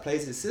actress that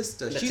plays his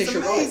sister. She's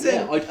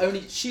amazing. I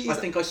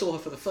think I saw her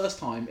for the first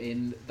time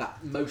in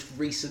that most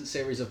recent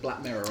series of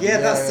Black Mirror.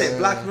 That's it,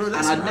 Black Mirror. And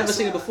I'd never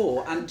seen her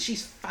before, and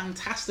she's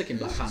fantastic in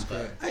Black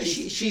Panther.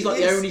 She's like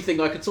the only thing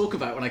I could talk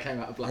about when I came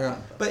out of Black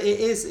Panther. But it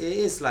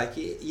is like,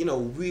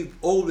 we've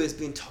always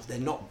been told they're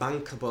not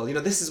bankable.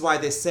 This is why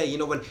they say,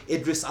 when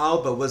Idris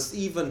Elba was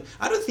even,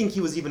 I don't think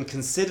he was even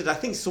considered. I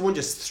think someone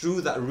just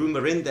threw that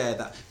rumour in there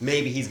that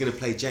maybe he's going to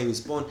play James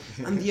Bond.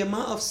 And the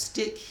amount of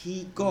stick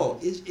he got,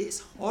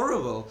 it's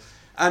horrible.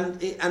 And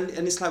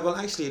it's like,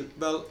 I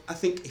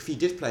think if he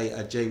did play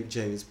a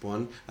James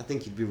Bond, I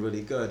think he'd be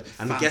really good.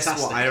 And fantastic.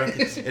 Guess what? I reckon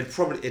it'd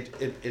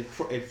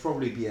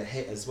probably be a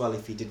hit as well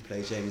if he did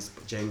play James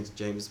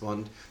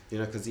Bond.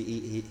 Because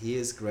he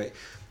is great.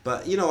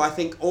 But I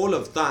think all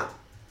of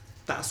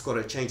that's got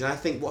to change. And I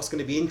think what's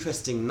going to be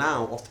interesting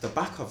now off the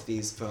back of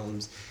these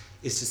films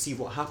is to see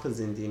what happens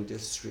in the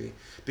industry,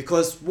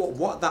 because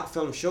what that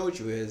film showed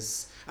you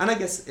is, and I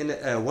guess in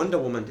Wonder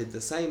Woman did the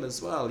same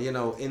as well.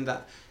 In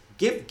that.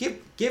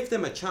 Give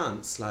them a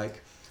chance,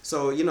 like,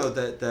 so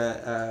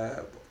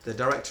the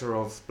director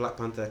of Black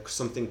Panther,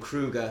 something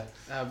Kruger,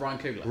 Ryan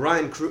Coogler.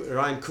 Ryan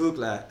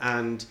Coogler,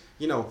 and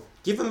they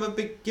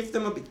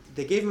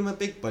gave him a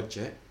big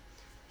budget.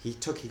 He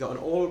got an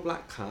all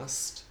black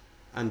cast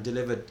and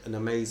delivered an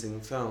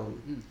amazing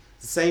film.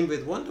 The same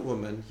with Wonder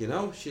Woman, she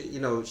got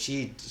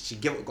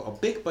a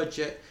big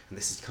budget, and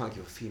you can't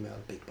give a female a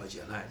big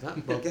budget like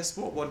that. Well, guess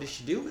what? What did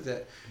she do with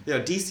it?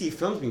 DC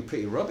Films been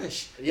pretty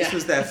rubbish. Yeah. This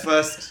was their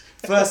first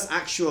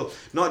actual,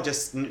 not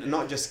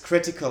just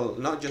critical,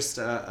 not just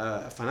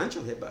a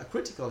financial hit, but a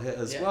critical hit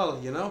as well.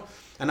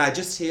 And I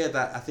just hear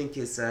that I think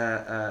it's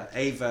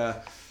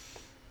Ava.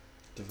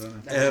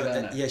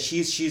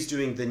 She's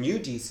doing the new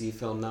DC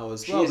film now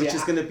as well, which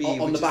is going to be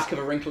on the back of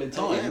A Wrinkle in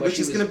Time, which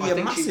is going to be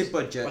a massive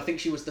budget. I think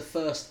she was the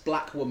first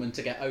black woman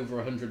to get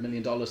over $100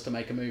 million to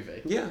make a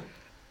movie. Yeah.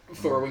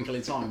 For A Wrinkle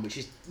in Time, which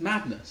is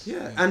madness.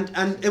 Yeah,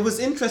 and it was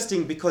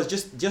interesting because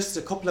just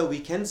a couple of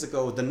weekends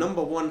ago, the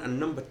number 1 and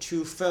number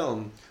 2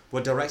 film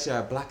were directed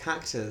by black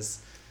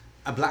actors,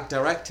 black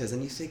directors,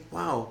 and you think,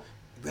 wow,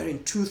 we're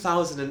in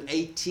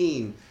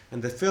 2018,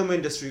 and the film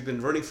industry has been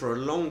running for a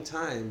long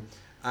time.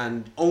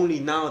 And only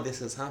now this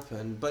has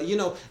happened. But,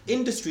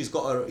 industry's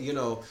got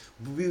to,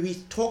 we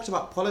talked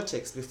about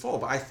politics before,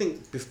 but I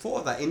think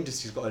before that,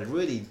 industry's got to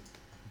really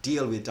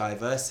deal with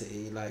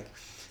diversity. Like,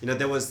 You know,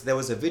 there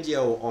was a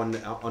video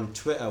on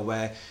Twitter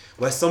where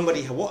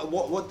somebody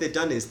what they'd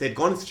done is they'd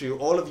gone through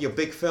all of your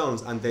big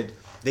films and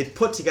they'd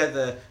put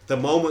together the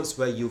moments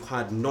where you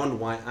had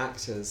non-white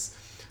actors.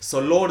 So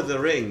Lord of the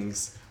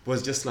Rings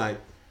was just like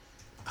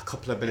a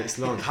couple of minutes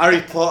long.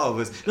 Harry Potter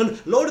was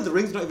Lord of the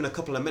Rings, not even a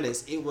couple of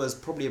minutes. It was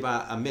probably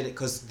about a minute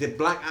because the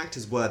black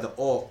actors were the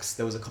orcs.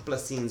 There was a couple of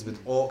scenes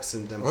with orcs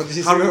and them. What did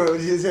you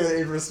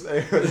say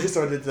when you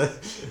saw the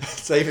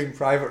Saving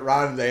Private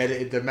Ryan? They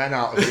edited the men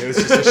out of it. It was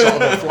just a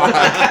shot of a flag.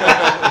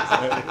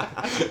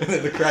 And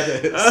then the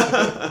credits.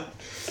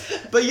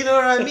 But you know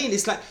what I mean?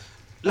 It's like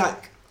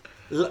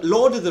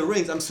Lord of the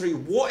Rings. I'm sorry.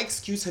 What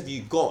excuse have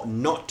you got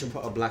not to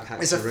put a black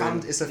actor? It's a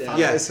fan.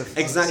 Yeah, it's a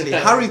fan. exactly.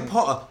 Harry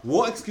Potter.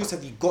 What excuse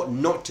have you got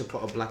not to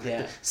put a black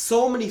actor?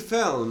 So many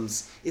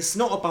films. It's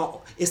not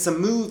about. It's a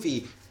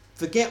movie.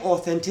 Forget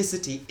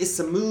authenticity. It's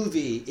a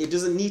movie. It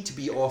doesn't need to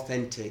be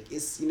authentic.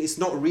 It's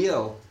not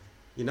real.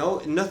 You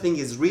know, nothing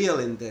is real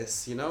in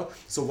this. You know,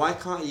 so why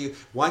can't you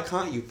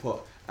put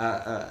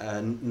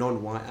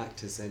non-white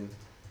actors in?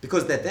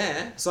 Because they're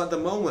there. So at the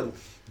moment,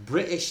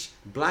 British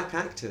black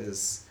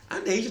actors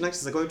and Asian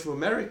actors are going to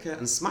America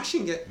and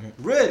smashing it.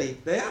 Really,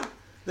 they are.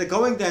 They're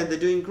going there and they're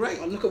doing great.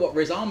 Oh, look at what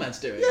Riz Ahmed's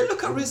doing. Yeah,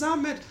 look at Riz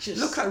Ahmed.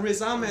 Look at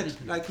Riz Ahmed.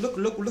 Like, look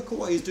at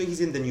what he's doing.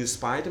 He's in the new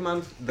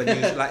Spider-Man. The new,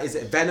 is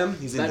it Venom?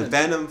 He's in the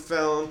Venom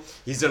film.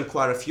 He's done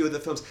quite a few of the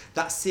films.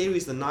 That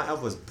series, The Night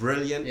Of, was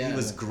brilliant. Yeah. He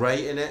was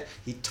great in it.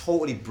 He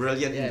totally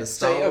brilliant in the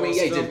Star Wars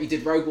film. He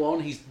did Rogue One.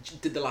 He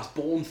did the last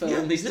Bourne film.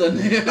 Yeah, he's done.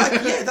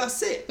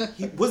 That's it.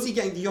 Was he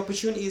getting the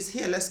opportunities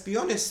here? Let's be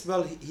honest.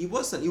 Well, he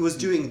wasn't. He was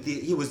doing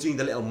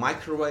the little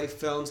microwave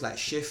films like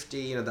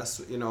Shifty.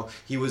 You know,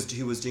 he was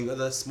doing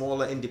other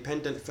smaller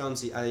independent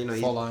films. He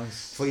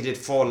did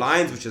Four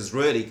Lines, which is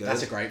really good.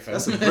 That's a great film.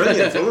 That's a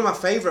brilliant film. One of my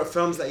favourite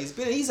films that he's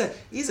been in.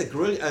 He's a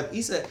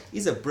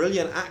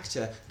brilliant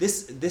actor.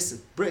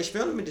 This British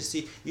film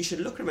industry, you should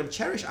look at him and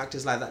cherish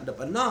actors like that.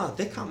 But nah,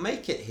 they can't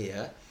make it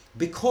here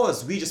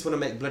because we just want to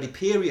make bloody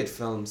period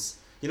films.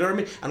 You know what I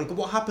mean? And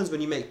what happens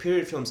when you make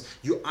period films?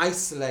 You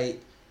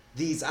isolate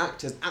these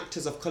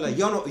actors of colour.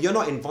 You're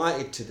not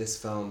invited to this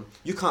film.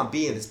 You can't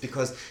be in this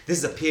because this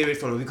is a period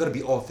film. We've got to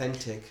be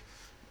authentic.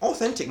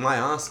 Authentic, my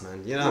ass,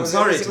 man. You know, I'm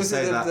sorry to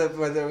say that.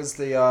 Where there was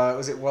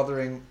was it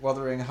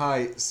Wuthering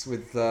Heights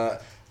with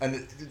and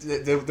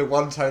the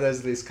one time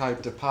there's this kind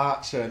of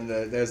departure and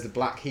there's the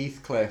Black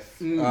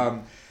Heathcliff.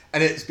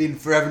 And it's been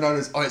forever known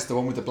as it's the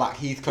one with the Black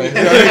Heathcliff.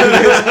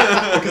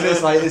 Because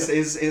it's like this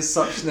is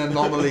such an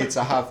anomaly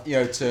to have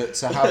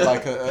to have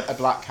like a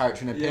black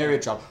character in a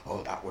period job.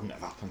 Oh, that wouldn't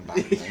have happened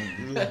back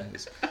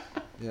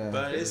then.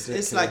 But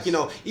it's like, you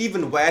know,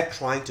 even we're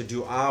trying to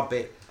do our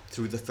bit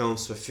through the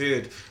Films for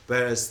Food,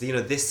 whereas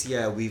this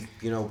year we're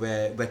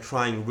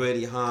trying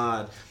really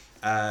hard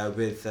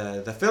with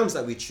the films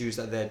that we choose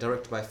that they're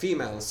directed by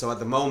females. So at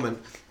the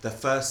moment, the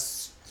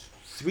first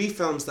 3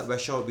 films that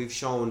we've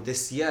shown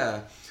this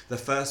year. The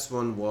first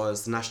one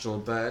was The National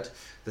Bird,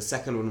 the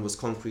second one was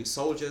Concrete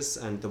Soldiers,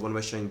 and the one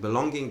we're showing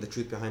Belonging, The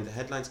Truth Behind the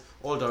Headlines,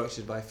 all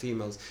directed by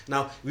females.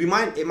 Now, it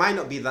might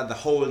not be that the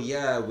whole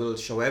year we'll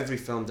show every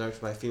film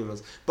directed by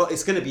females, but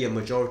it's going to be a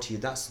majority.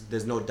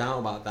 There's no doubt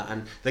about that.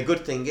 And the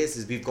good thing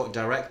is we've got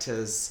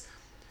directors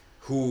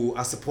who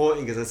are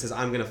supporting us and says,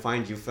 I'm going to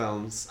find you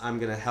films, I'm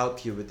going to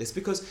help you with this,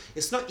 because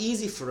it's not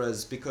easy for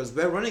us, because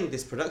we're running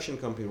this production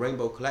company,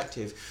 Rainbow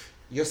Collective.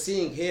 You're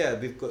seeing here,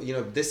 we've got,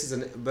 this is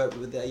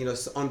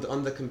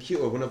on the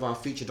computer, one of our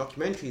feature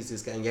documentaries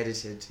is getting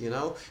edited,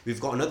 We've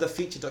got another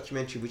feature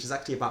documentary which is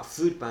actually about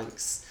food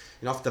banks.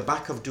 Off the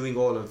back of doing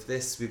all of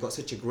this, we've got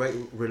such a great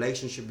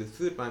relationship with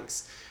food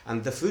banks,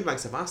 and the food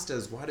banks have asked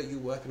us, why don't you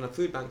work on a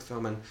food bank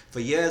film? And for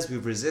years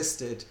we've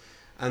resisted.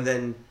 And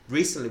then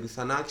recently we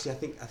thought, actually,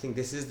 I think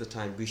this is the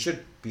time. We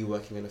should be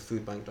working on a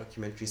food bank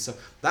documentary. So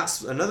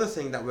that's another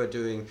thing that we're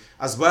doing,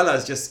 as well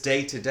as just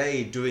day to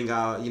day doing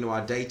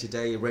our day to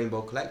day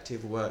Rainbow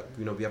Collective work.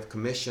 We have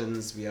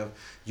commissions, we have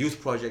youth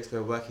projects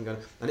we're working on,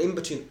 and in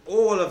between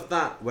all of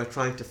that, we're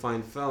trying to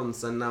find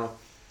films. And now,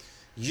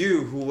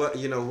 you who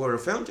are a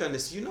film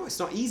journalist, it's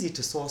not easy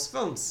to source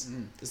films.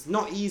 It's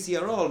not easy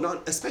at all.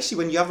 Not especially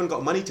when you haven't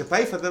got money to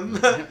pay for them.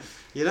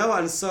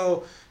 And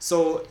so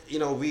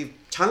we've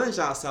challenged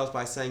ourselves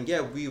by saying,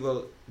 we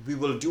will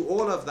do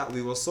all of that.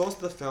 We will source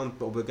the film,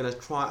 but we're going to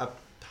try to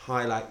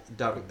highlight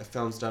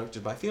films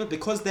directed by females,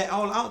 because they're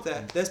all out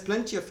there. There's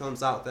plenty of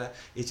films out there.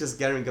 It's just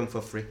getting them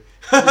for free.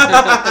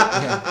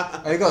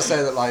 I got to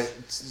say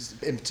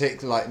that, in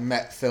particular,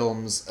 Met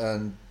Films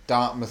and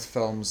Dartmouth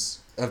Films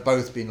have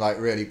both been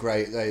really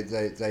great. They've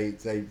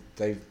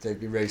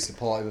been really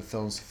supportive of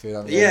Films for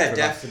Food.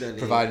 Definitely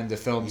providing the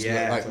films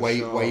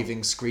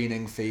waiving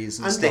screening fees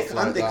and stuff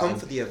like that. And they come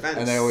for the events.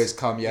 And they always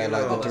come.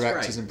 The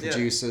directors and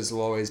producers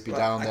will always be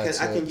down there.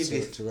 I can give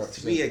you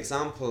 3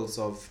 examples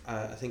of.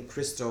 I think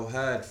Christo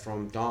Hurd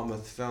from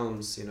Dartmouth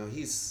Films.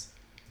 He's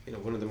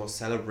one of the most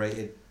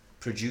celebrated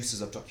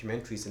producers of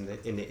documentaries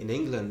in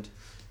England.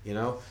 you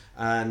know.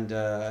 And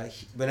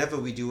whenever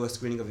we do a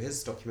screening of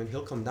his document,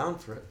 he'll come down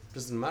for it.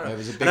 Doesn't matter. Yeah, it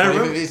was a big one.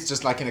 Even if it's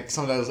just like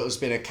some of those, it's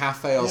been a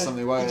cafe or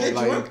something, like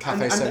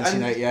Cafe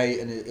 1788,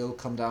 and he'll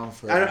come down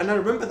for it. And I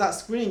remember that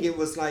screening. It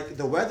was like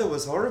the weather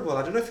was horrible.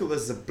 I don't know if it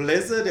was a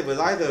blizzard. It was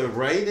either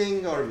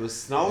raining or it was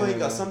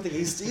snowing or something. He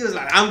was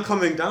like, "I'm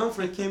coming down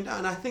for it." He came down,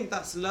 and I think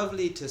that's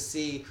lovely to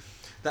see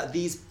that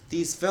these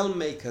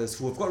filmmakers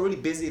who have got really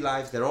busy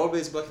lives, they're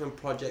always working on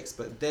projects,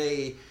 but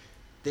they've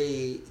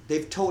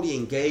totally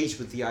engaged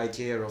with the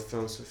idea of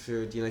Films for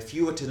Food. You know, if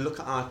you were to look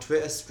at our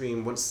Twitter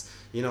stream once,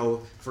 you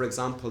know, for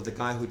example, the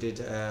guy who did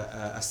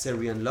a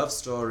Syrian love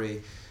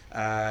story,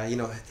 you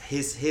know,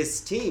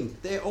 his team,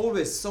 they're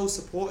always so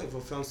supportive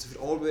of Films for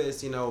Food.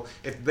 Always, you know,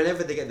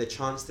 whenever they get the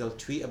chance, they'll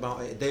tweet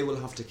about it. They will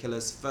have to kill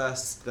us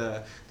first.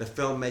 The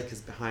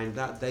filmmakers behind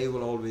that, they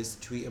will always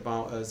tweet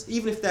about us.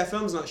 Even if their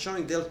film's not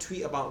showing, they'll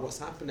tweet about what's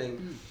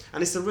happening.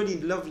 And it's a really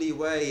lovely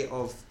way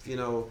of, you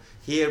know,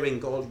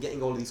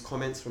 getting all these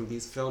comments from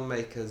these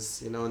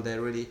filmmakers, you know, and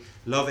they're really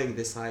loving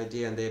this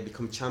idea, and they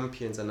become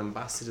champions and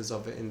ambassadors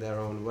of it in their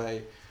own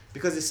way.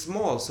 Because it's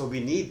small, so we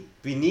need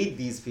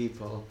these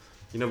people.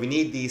 You know, we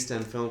need the East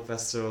End Film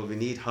Festival, we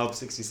need Hub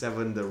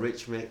 67, the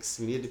Rich Mix,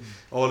 we need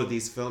all of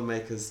these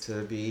filmmakers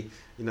to be,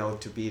 you know,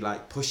 to be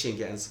like pushing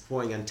it and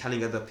supporting and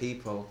telling other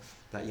people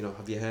that, you know,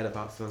 have you heard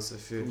about Films for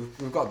Food?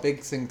 We've got a big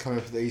thing coming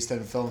up at the East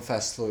End Film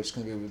Festival, which is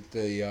going to be with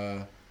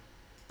the...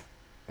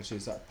 Actually,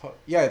 is that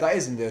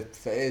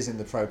that is in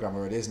the programme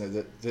already,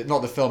 isn't it?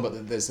 Not the film,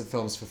 but there's the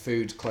Films for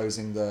Food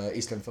closing the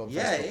East End Film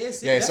Festival. Yeah, it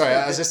is. Yeah, sorry,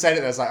 I was just saying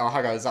it. I was like, oh,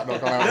 hang on, is that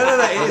not gone out? No,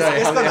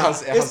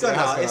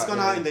 it's gone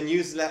out in the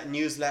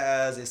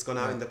newsletters. It's gone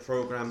out in the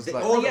programmes.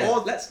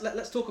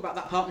 Let's talk about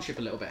that partnership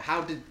a little bit.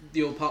 How did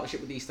your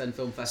partnership with the East End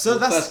Film Festival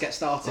first get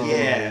started?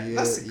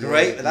 That's a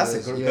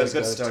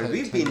good story.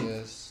 We've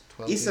been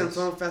East End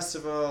Film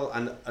Festival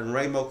and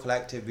Rainbow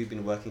Collective. We've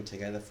been working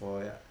together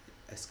for.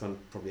 It's gone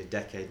probably a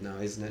decade now,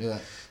 isn't it? Yeah.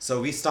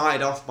 So we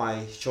started off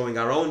by showing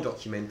our own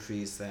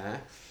documentaries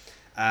there,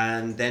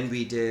 and then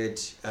we did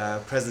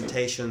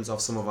presentations of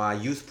some of our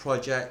youth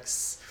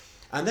projects,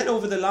 and then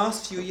over the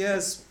last few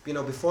years, you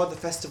know, before the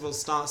festival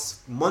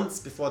starts, months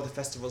before the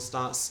festival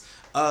starts,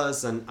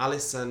 us and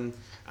Alison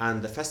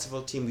and the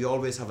festival team, we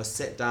always have a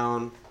sit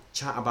down,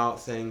 chat about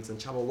things, and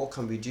chat about what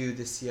can we do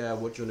this year,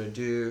 what do you want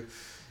to do,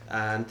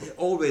 and they're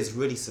always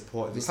really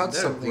supportive. We've had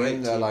something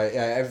in there, like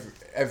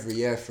every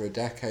year for a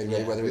decade,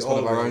 really, whether it's one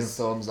of our own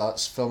films,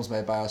 that's films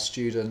made by our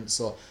students,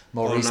 or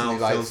more recently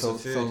like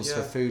Films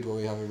for Food, where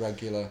we have a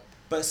regular.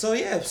 But so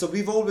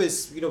we've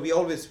always, you know,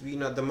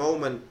 at the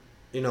moment,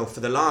 you know,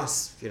 for the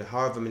last, you know,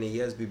 however many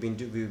years we've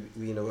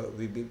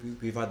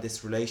had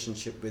this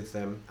relationship with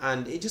them,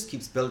 and it just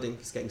keeps building.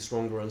 It's getting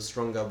stronger and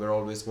stronger. We're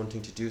always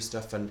wanting to do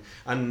stuff, and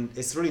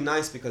it's really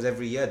nice because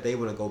every year they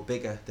want to go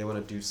bigger. They want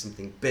to do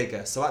something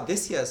bigger. So at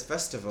this year's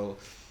festival,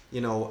 you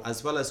know,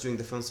 as well as doing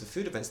the Films for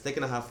Food events, they're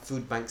going to have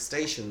food bank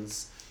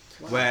stations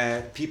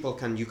where people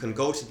you can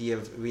go to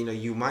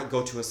you might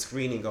go to a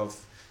screening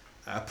of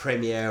a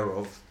premiere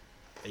of,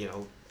 you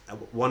know,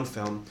 one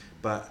film,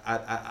 but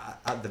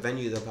at the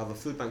venue they'll have a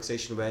food bank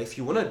station where if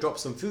you want to drop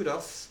some food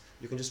off,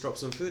 you can just drop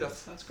some food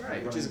off. That's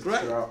great. Which is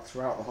great.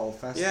 Throughout the whole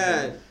festival.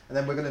 Yeah. And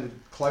then we're going to be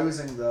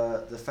closing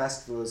the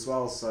festival as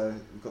well, so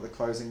we've got the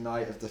closing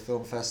night of the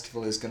film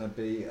festival is going to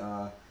be...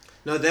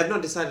 No, they've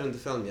not decided on the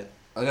film yet.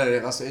 I know,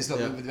 it's not.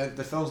 Yeah.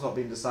 The film's not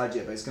been decided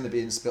yet, but it's going to be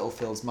in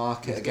Spitalfields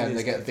Market again.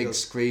 They get a big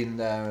screen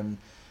there, and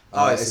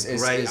it's a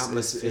great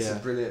atmosphere. It's a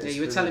brilliant. Yeah,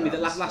 you were telling me that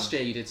last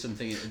year you did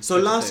something. So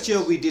last year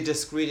we did a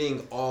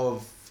screening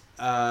of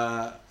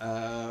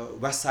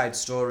West Side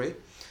Story,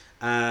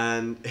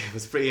 and it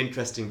was pretty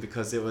interesting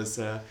because it was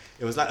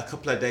like a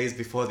couple of days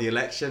before the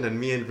election, and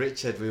me and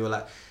Richard, we were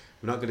like,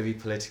 we're not going to be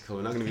political.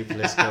 And then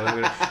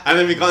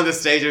we got on the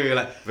stage and we were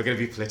like, we're going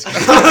to be political.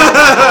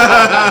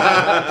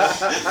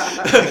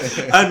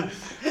 And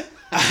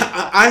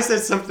I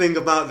said something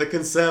about the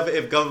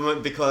Conservative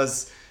government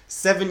because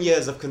 7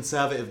 years of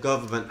Conservative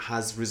government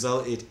has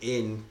resulted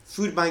in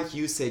food bank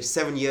usage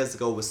 7 years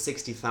ago was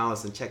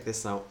 60,000. Check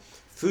this out.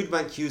 Food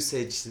bank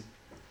usage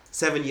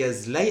 7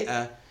 years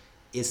later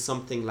is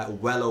something like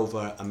well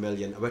over 1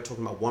 million. We're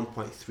talking about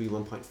 1.3,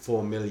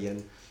 1.4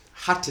 million.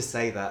 Had to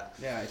say that.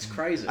 Yeah, it's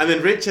crazy. And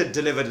then Richard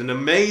delivered an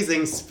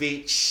amazing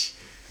speech,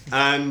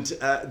 and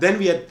then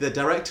we had the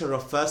director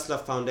of First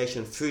Love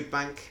Foundation Food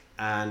Bank,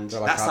 and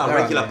that's our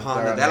regular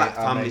partner. They're like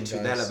family too.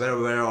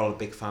 We're all a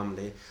big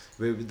family.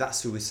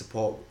 That's who we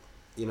support,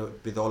 you know,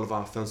 with all of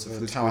our Films for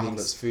Food Tower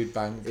screenings. Hamlets Food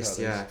Bank,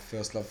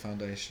 First Love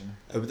Foundation.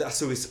 That's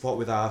who we support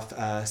with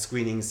our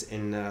screenings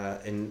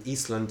in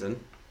East London.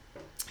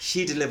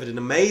 She delivered an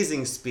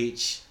amazing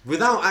speech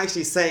without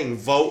actually saying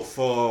vote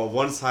for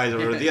one side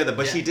or the other,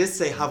 but she did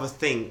say have a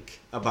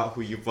think about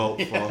who you vote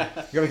for. You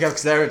gotta be careful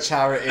because they're a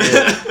charity.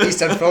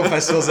 East End Film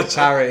Festival's a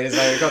charity. It's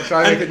like, we've got to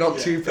try and make it not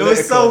too political. It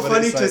was so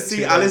funny to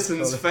see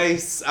Alison's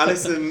face.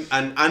 Alison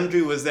and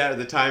Andrew was there at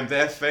the time.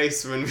 Their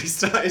face when we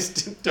started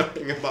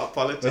talking about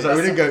politics. Like,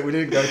 we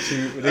didn't go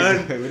too.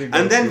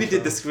 And then we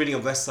did the screening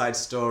of West Side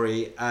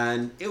Story,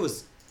 and it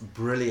was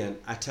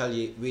brilliant. I tell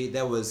you,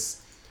 there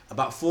was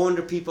about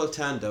 400 people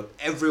turned up,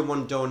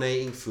 everyone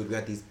donating food. We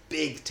had these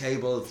big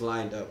tables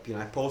lined up.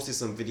 I posted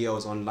some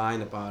videos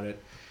online about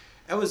it.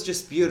 It was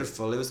just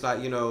beautiful. It was like,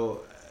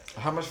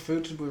 How much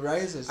food did we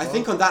raise as well? I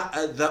think on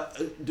that,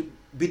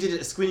 we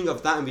did a screening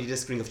of that, and we did a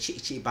screening of Chitty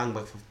Chitty Bang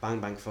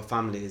Bang for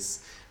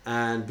families.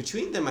 And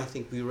between them, I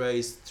think we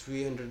raised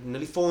 300,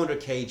 nearly 400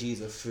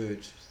 kgs of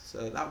food.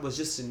 So that was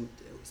just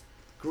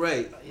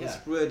great. It was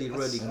really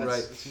great.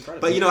 That's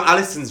incredible. But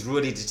Alison's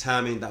really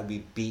determined that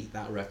we beat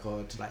that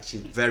record. Like,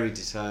 she's very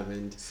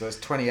determined. So it's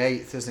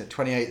 28th, isn't it?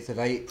 28th of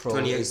April.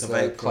 28th is of the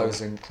April.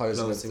 closing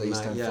of the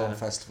East End night, Film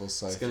Festival.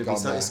 So it's if going you to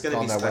be go on it's going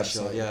to be their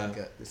special. website, you Yeah, can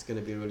get- it's going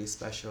to be really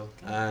special.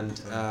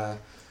 And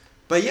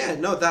but yeah,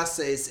 no, that's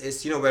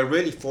it's we're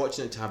really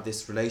fortunate to have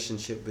this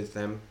relationship with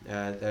them.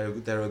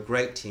 They're a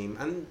great team,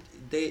 and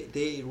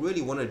they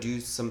really want to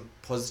do some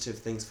positive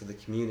things for the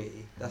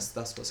community. That's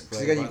what's great.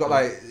 Because again, you've got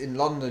about them. like in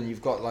London,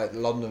 you've got like the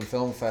London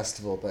Film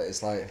Festival, but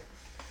it's like.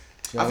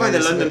 I find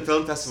the London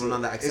Film Festival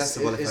not that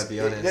accessible, if I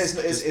be honest.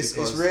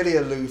 It's really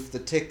aloof. The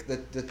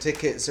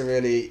tickets are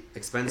really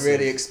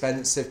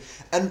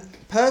expensive. And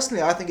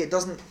personally, I think it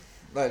doesn't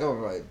like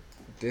don't like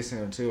dissing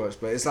them too much,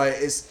 but it's like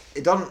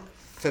it doesn't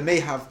for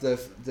me have the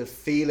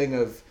feeling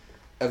of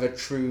a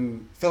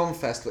true film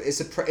festival.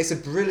 It's a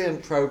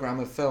brilliant program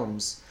of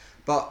films,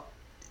 but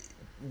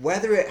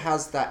whether it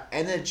has that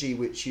energy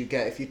which you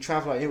get if you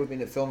travel, we've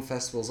been at film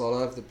festivals all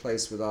over the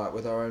place with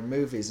our own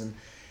movies, and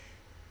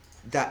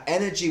that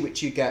energy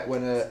which you get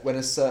when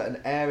a certain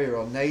area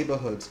or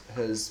neighbourhood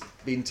has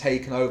been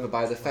taken over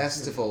by the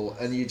festival,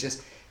 and you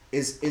just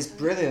is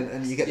brilliant,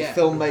 and you get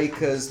the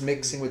filmmakers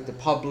mixing with the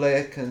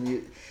public,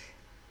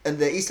 and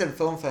the East End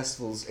Film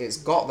Festivals, it's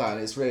got that,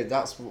 and it's really,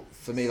 that's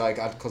for me, like,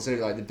 I'd consider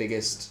it like the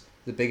biggest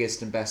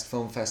and best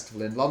film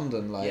festival in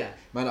London. Like,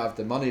 might not have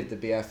the money of the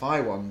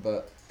BFI one,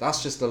 but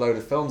that's just a load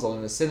of films on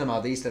in a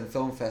cinema. The East End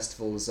Film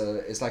Festival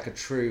is like a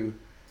true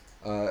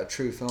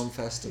film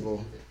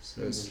festival.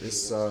 So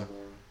it's I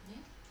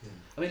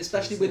mean,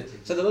 especially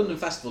with the London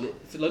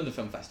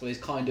Film Festival is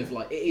kind of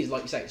like, it is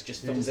like you say, it's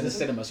just films in a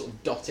cinema sort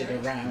of dotted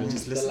around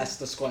the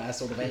Leicester Square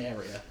sort of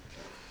area.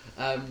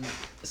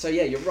 So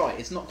yeah, you're right.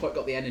 It's not quite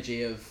got the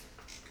energy of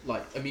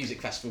like a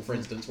music festival, for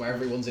instance, where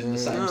everyone's in the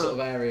same sort of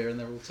area and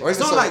they're all. Or it's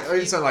not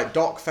like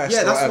Doc Fest.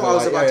 Yeah, that's what I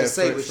was about to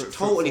say, for, which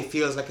totally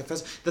feels like a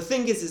festival. The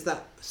thing is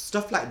that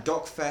stuff like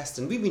Doc Fest,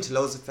 and we've been to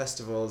loads of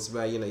festivals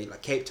where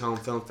like Cape Town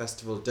Film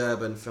Festival,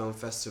 Durban Film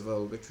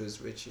Festival, which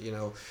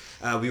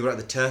we were at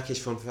the Turkish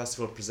Film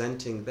Festival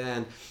presenting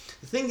then.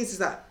 The thing is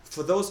that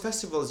for those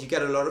festivals, you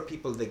get a lot of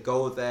people that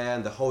go there,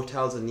 and the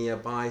hotels are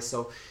nearby,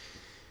 so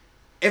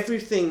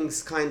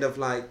everything's kind of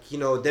like,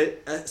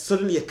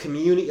 suddenly a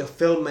community of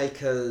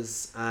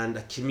filmmakers and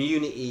a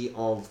community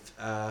of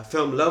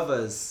film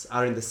lovers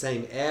are in the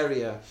same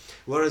area.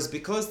 Whereas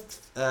because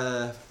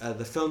the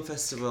film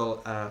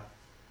festival,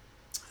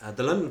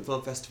 the London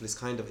Film Festival is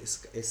kind of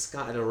is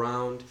scattered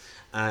around,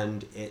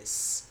 and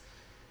it's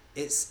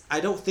I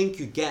don't think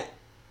you get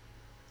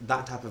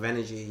that type of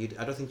energy.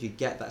 I don't think you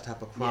get that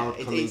type of crowd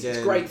coming in.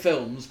 It's great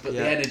films, but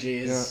the energy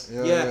is...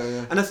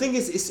 Yeah. And the thing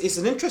is, it's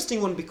an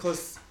interesting one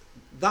because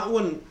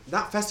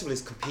that festival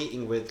is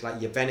competing with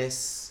like your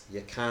Venice,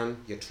 your Cannes,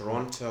 your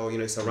Toronto.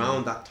 It's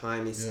around that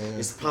time.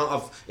 It's part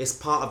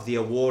of the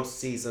award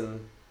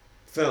season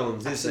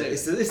films, isn't it?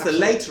 It's the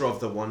later of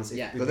the ones.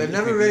 Yeah. But they've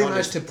never really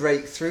managed to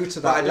break through to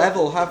that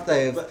level, have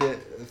they?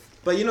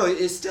 But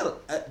it's still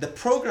the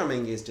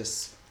programming is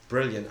just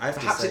brilliant.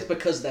 Perhaps it's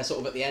because they're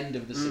sort of at the end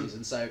of the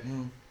season, so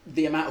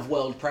the amount of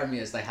world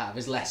premieres they have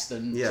is less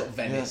than sort of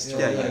Venice,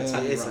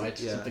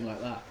 something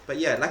like that. But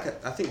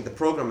I think the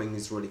programming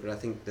is really good. I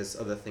think there's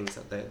other things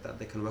that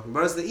they can work on.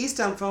 Whereas the East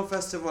End Film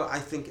Festival, I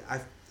think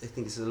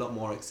it's a lot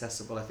more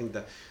accessible. I think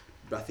the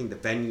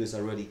venues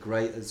are really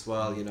great as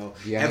well.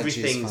 The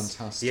everything's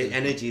fantastic. The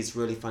energy is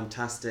really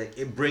fantastic.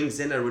 It brings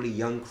in a really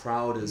young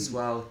crowd as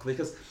well,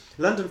 because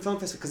London Film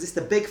Festival, because it's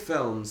the big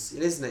films,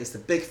 isn't it? It's the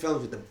big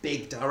films with the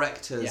big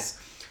directors.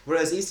 Yeah.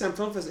 Whereas East End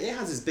Film Festival, it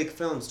has its big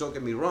films, don't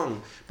get me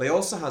wrong, but it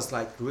also has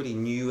like really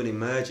new and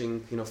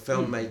emerging,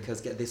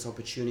 filmmakers get this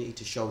opportunity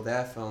to show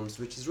their films,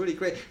 which is really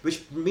great.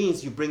 Which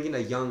means you bring in a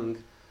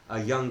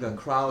younger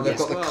crowd. They've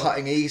got the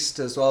Cutting East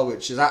as well,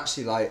 which is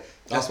actually like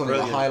that's one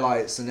brilliant. Of the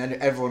highlights, and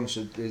everyone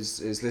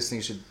is listening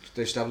should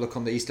have a look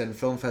on the East End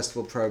Film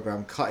Festival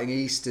program. Cutting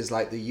East is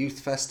like the youth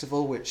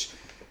festival, which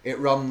it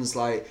runs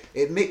like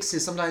it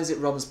mixes. Sometimes it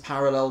runs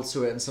parallel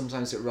to it, and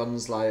sometimes it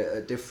runs like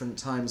at different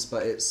times.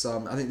 But it's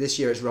I think this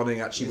year it's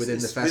running actually within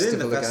the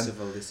festival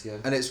again. This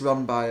year. And it's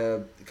run by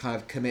a kind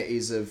of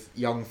committees of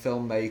young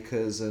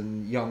filmmakers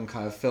and young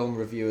kind of film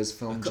reviewers,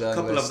 film journalists.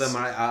 A couple of them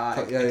are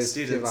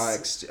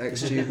ex-students.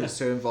 Ex-students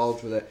who are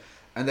involved with it.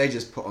 And they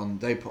just put on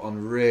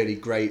really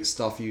great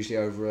stuff, usually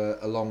over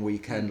a long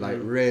weekend, like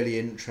really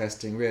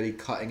interesting, really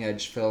cutting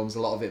edge films. A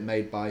lot of it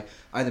made by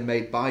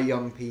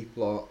young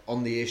people or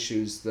on the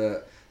issues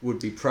that would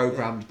be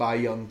programmed by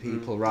young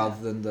people rather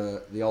than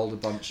the older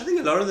bunch. I think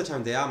a lot of the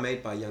time they are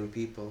made by young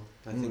people.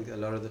 I think a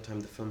lot of the time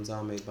the films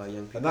are made by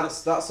young people. And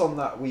that's on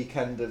that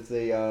weekend of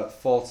the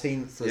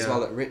 14th as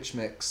well at Rich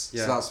Mix.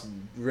 So that's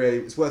really,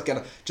 it's worth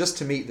getting just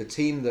to meet the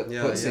team that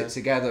puts it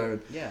together.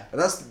 And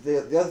that's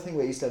the other thing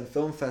with East End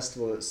Film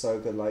Festival that's so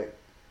good. Like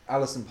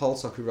Alison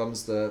Poltock, who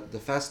runs the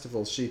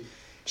festival,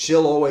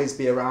 she'll always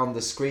be around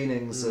the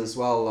screenings as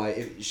well.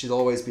 Like she'll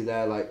always be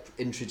there, like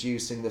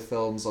introducing the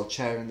films or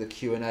chairing the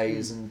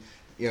Q&As and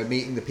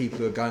meeting the people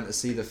who are going to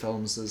see the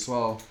films as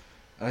well.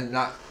 And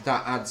that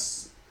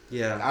adds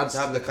adds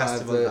to the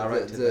festival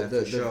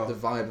the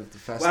vibe of the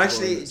festival. Well,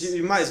 actually,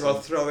 you might as well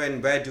throw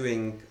in, we're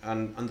doing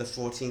on the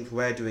 14th,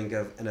 we're doing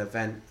an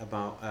event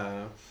about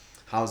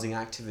housing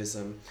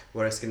activism,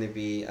 where it's going to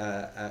be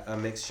a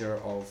mixture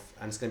of,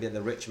 and it's going to be at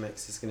the Rich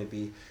Mix, it's going to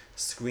be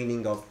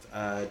screening of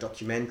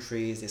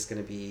documentaries, it's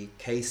going to be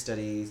case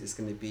studies, it's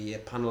going to be a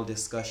panel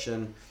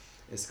discussion,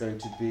 it's going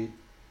to be...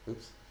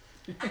 Oops.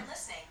 I'm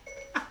listening.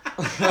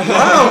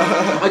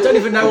 Wow! I don't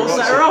even know what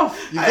set her off.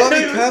 You've got to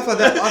be careful.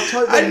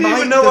 I didn't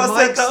even know what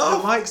set her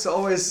off. The mics are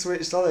always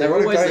switched on. They're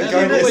always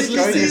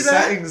go in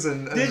settings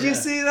and did you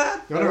see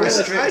that? You want to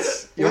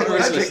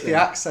restrict the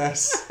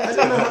access. I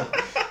don't know.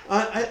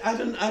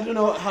 I don't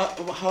know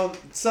how.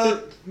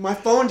 So my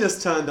phone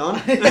just turned on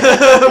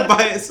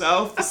by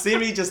itself.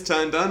 Siri just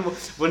turned on.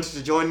 Wanted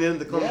to join in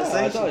the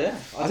conversation.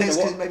 I think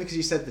it's maybe because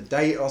you said the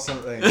date or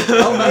something.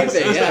 Oh,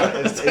 maybe. Yeah.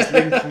 It's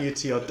linking you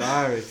to your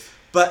diary.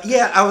 But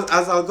yeah,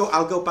 I'll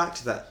go back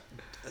to that.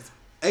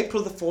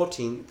 April the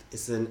 14th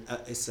is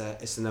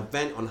an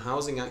event on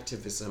housing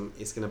activism.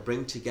 It's going to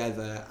bring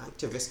together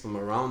activists from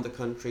around the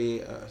country,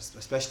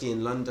 especially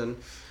in London.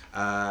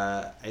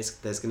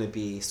 There's going to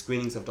be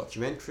screenings of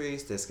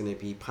documentaries. There's going to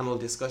be panel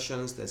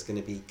discussions. There's going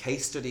to be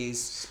case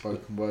studies.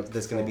 Spoken word.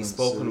 There's going to be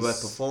spoken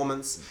word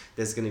performance.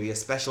 There's going to be a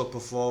special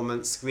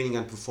performance, screening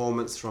and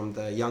performance from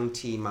the young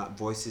team at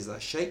Voices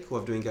That Shake, who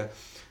are doing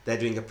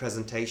a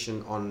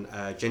presentation on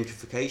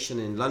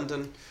gentrification in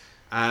London.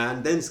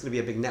 And then it's going to be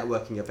a big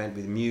networking event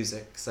with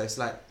music. So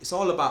it's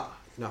all about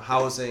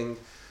housing.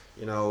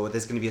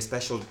 There's going to be a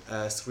special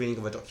screening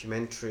of a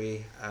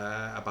documentary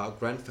about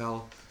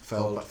Grenfell.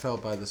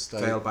 Failed by the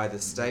State. Failed by the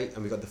State,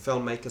 and we've got the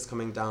filmmakers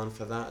coming down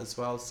for that as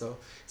well. So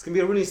it's going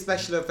to be a really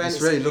special event.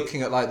 It's really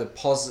looking at the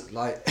positive.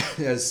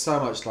 There's so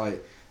much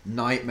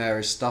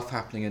nightmarish stuff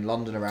happening in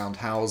London around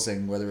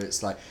housing, whether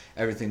it's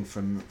everything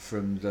from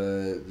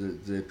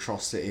the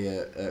atrocity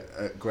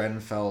at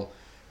Grenfell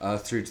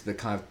through to the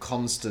kind of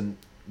constant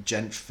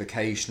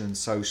gentrification and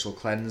social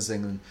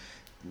cleansing and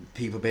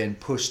people being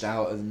pushed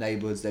out of the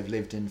neighbourhoods they've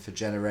lived in for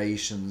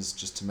generations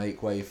just to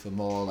make way for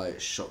more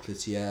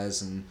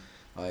chocolatiers and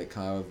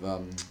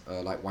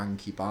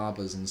wanky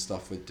barbers and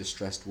stuff with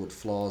distressed wood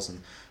floors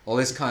and all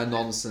this kind of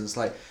nonsense,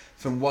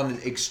 from one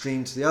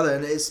extreme to the other.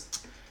 And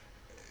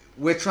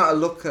we're trying to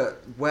look at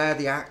where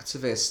the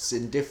activists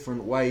in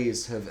different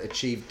ways have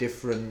achieved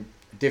different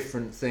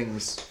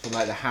things, from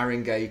the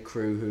Haringey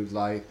crew who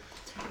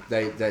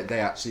they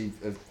actually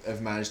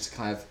have managed to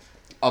kind of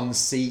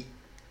unseat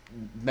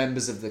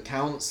members of the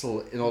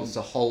council in order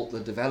to halt the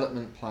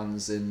development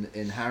plans in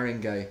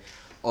Haringey,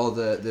 or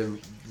the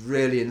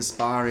really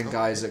inspiring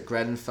guys at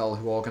Grenfell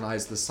who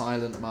organised the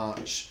Silent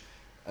March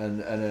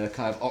and are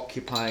kind of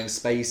occupying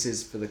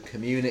spaces for the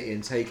community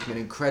and taking an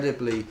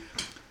incredibly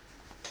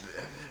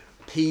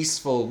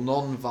peaceful,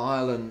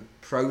 non-violent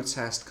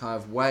protest kind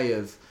of way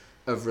of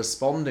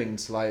responding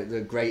to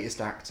the greatest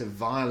act of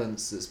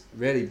violence that's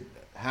really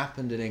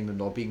happened in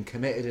England, or been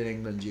committed in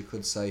England, you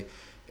could say,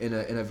 in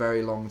a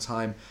very long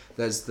time.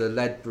 There's the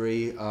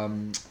Ledbury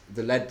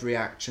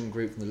Action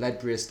Group from the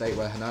Ledbury estate,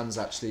 where Hannan's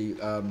actually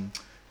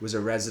was a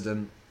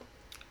resident,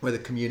 where the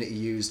community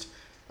used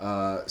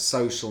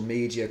social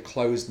media,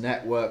 closed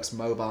networks,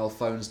 mobile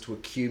phones to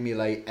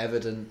accumulate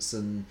evidence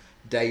and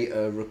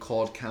data,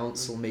 record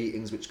council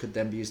meetings, which could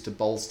then be used to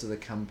bolster the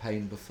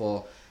campaign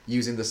before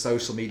using the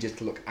social media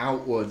to look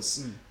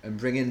outwards and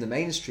bring in the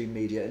mainstream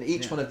media. And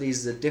each one of these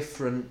is a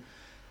different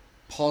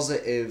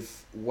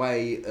positive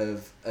way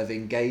of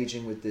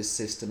engaging with this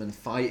system and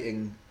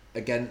fighting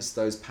against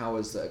those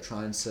powers that are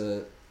trying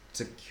to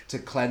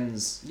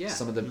cleanse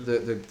some of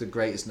the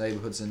greatest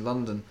neighbourhoods in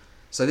London.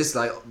 So this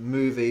is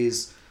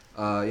movies,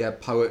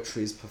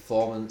 poetries,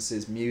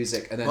 performances,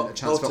 music, and then a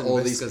chance for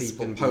all these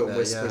people. Poet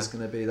Whisper's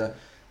going to be there,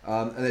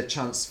 and a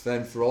chance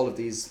then for all of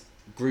these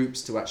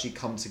groups to actually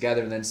come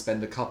together and then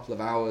spend a couple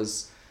of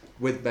hours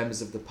with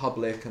members of the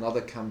public and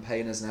other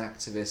campaigners and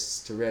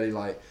activists to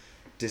really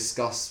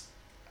discuss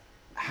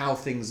how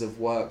things have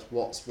worked,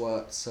 what's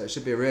worked. So it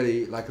should be a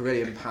really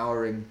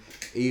empowering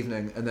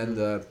evening. And then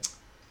the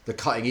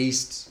Cutting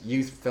East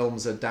youth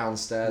films are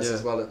downstairs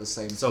as well at the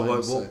same time. So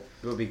what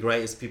would be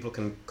great is people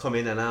can come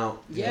in and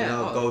out.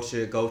 Go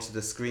to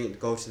the screen,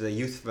 go to the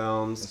youth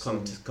films,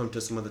 come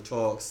to some of the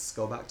talks,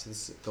 go back to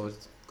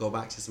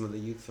some of the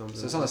youth films.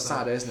 So it's on a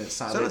Saturday, isn't it?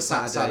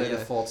 Saturday the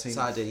 14th.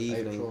 Saturday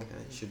evening. April.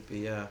 It should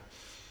be. That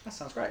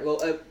sounds great.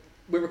 Well,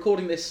 we're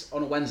recording this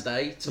on a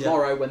Wednesday.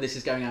 Tomorrow, when this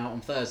is going out on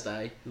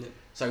Thursday,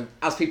 So,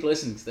 as people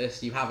listening to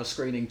this, you have a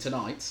screening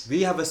tonight.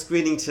 We have a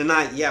screening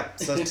tonight, yep.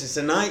 So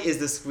tonight is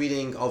the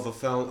screening of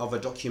a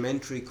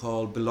documentary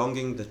called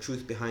Belonging, The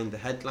Truth Behind the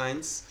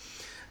Headlines.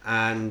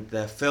 And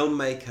the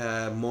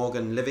filmmaker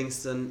Morgan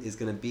Livingston is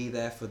going to be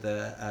there for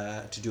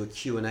to do a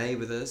Q&A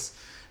with us.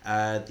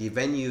 The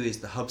venue is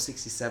the Hub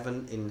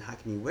 67 in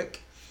Hackney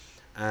Wick.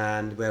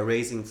 And we're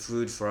raising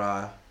food for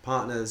our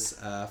partners,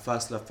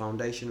 First Love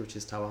Foundation, which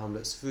is Tower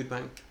Hamlets Food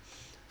Bank.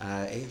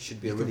 It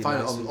should be you a can really find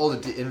nice it on all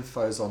the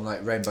info's on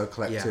like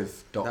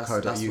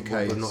rainbowcollective.co.uk. That's what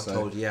we're not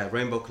told. Yeah,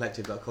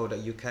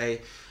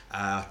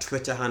 rainbowcollective.co.uk.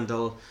 Twitter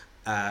handle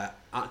at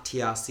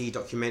TRC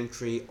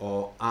documentary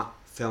or at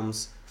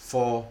films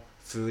for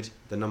food,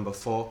 the number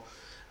 4.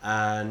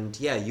 And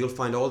yeah, you'll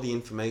find all the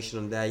information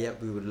on there. Yeah,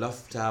 we would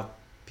love to have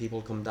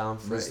people come down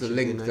for There's it. the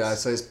link there,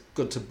 so it's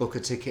good to book a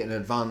ticket in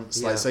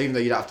advance. Like, so even though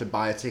you don't have to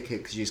buy a ticket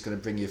because you're just going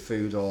to bring your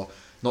food, or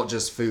not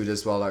just food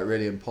as well, like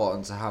really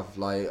important to have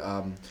like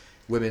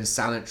women's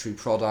sanitary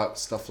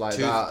products, stuff like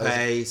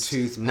toothpaste,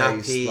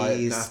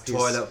 nappies,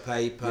 toilet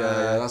paper,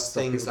 that's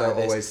things like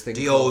this, always think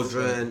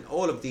deodorant,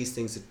 all of these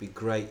things would be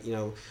great. You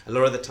know, a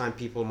lot of the time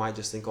people might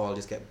just think, oh, I'll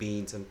just get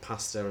beans and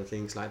pasta and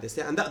things like this.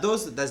 Yeah, and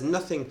there's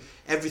nothing,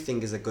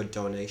 everything is a good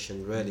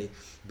donation, really.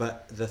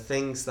 But the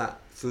things that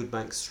food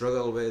banks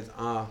struggle with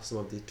are some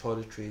of the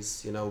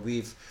toiletries. You know,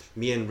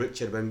 me and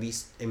Richard, when we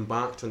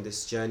embarked on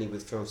this journey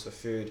with Films for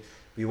Food,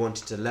 we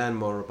wanted to learn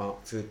more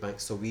about food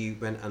banks, so we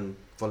went and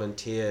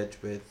volunteered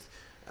with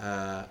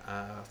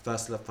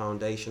First Love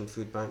Foundation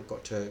Food Bank,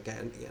 got to get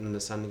an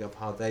understanding of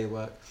how they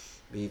work.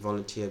 We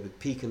volunteered with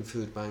Pekin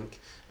Food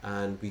Bank,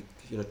 and we,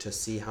 you know, to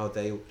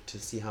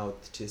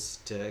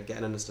get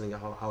an understanding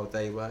of how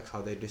they work,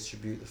 how they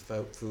distribute the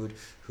food,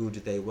 who do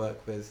they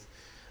work with.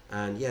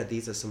 And yeah,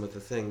 these are some of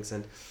the things.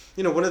 And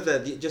you know, one of the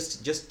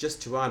just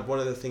to add, one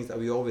of the things that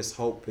we always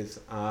hope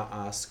with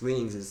our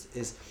screenings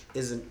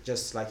isn't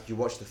just like you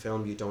watch the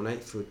film, you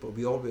donate food, but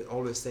we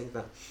always think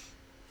that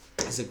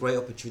it's a great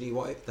opportunity.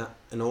 What if that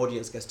an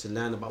audience gets to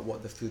learn about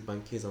what the food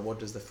bank is and what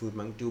does the food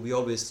bank do? We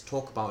always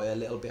talk about it a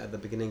little bit at the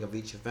beginning of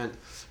each event,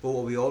 but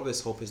what we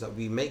always hope is that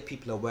we make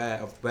people aware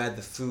of where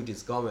the food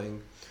is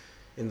going,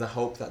 in the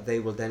hope that they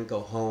will then go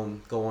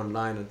home, go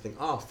online and think,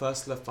 oh,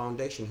 First Love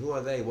Foundation, who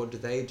are they? What do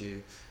they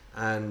do?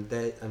 And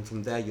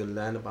from there you'll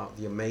learn about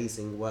the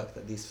amazing work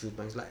that these food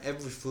banks, like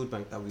every food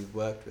bank that we've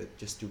worked with,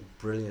 just do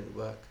brilliant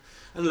work.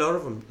 And a lot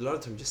of them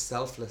just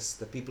selfless.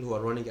 The people who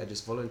are running it are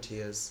just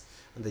volunteers,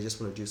 and they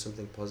just want to do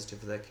something positive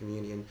for their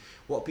community. And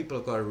what people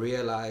have got to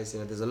realize,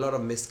 you know, there's a lot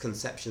of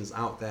misconceptions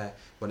out there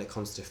when it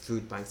comes to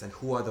food banks and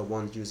who are the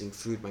ones using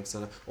food banks.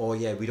 And oh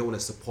yeah, we don't want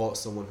to support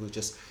someone who's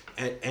just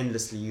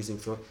endlessly using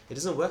food. It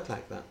doesn't work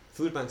like that.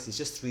 Food banks is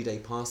just 3-day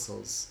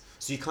parcels,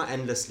 so you can't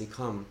endlessly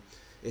come.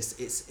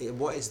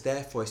 What it's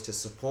there for is to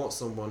support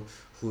someone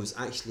who's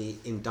actually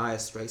in dire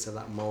straits at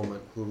that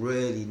moment, who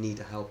really need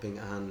a helping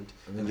hand.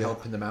 And then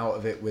helping them out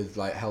of it with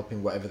like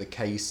helping whatever the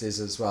case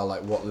is as well,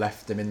 like what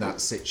left them in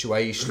that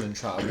situation, and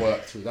try to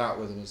work through that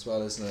with them as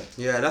well, isn't it?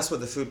 Yeah, that's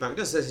what the food bank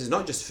does. It's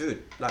not just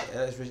food. Like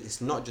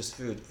it's not just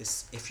food.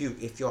 It's if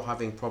you're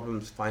having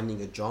problems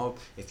finding a job,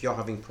 if you're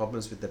having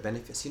problems with the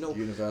benefits, you know,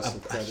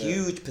 a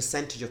huge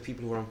percentage of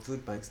people who are on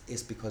food banks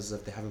is because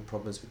of they're having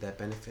problems with their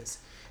benefits.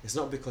 It's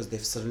not because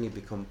they've suddenly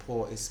become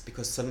poor. It's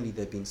because suddenly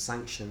they've been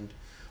sanctioned,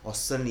 or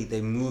suddenly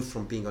they move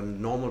from being on a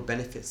normal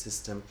benefit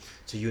system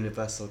to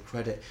universal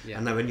credit. Yeah.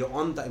 And now when you're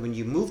on that, when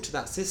you move to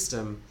that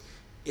system,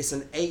 it's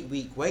an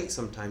 8-week wait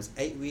sometimes,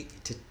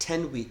 8-week to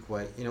 10-week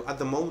wait. You know, at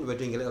the moment we're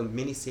doing a little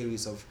mini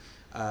series of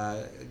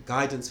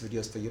guidance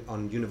videos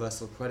on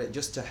universal credit,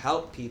 just to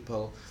help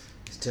people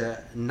to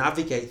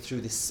navigate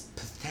through this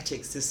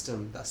pathetic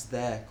system that's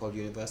there called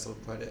universal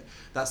credit.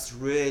 That's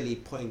really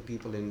putting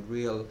people in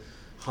real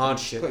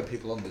hardship. Putting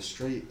people on the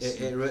streets.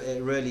 It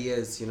really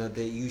is. You know,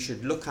 you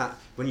should look at,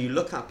 when you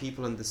look at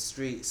people on the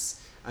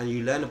streets and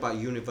you learn about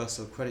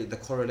universal credit, the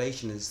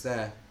correlation is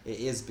there. It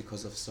is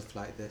because of stuff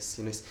like this.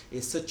 You know,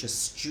 it's such a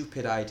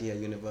stupid idea,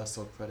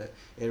 universal credit.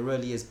 It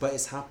really is, but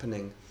it's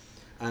happening.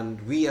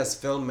 And we as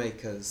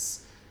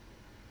filmmakers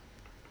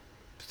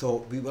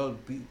thought we want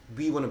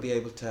to be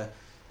able to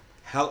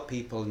help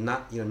people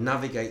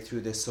navigate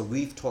through this. So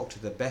we've talked to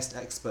the best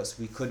experts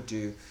we could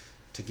do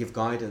to give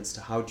guidance to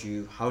how do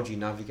you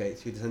navigate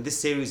through this. And this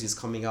series is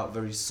coming out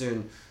very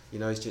soon. You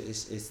know,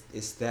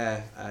 it's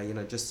there. You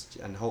know,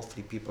 and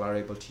hopefully people are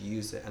able to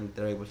use it and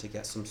they're able to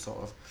get some sort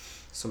of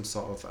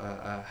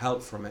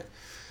help from it.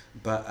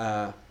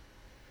 But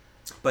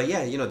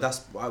yeah, you know,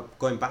 that's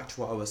going back to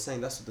what I was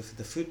saying. That's what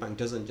the food bank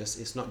doesn't just.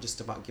 It's not just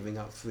about giving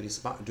out food. It's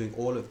about doing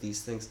all of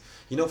these things.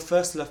 You know,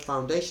 First Love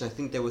Foundation, I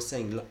think they were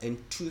saying in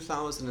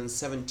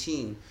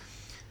 2017,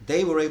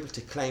 they were able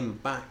to claim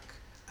back,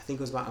 I think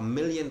it was about £1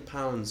 million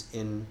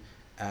in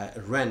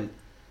rent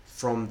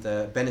from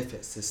the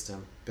benefit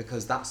system,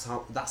 because that's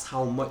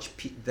how much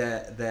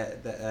their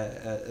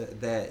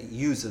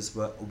users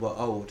were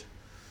owed.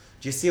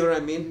 Do you see what I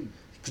mean?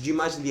 Could you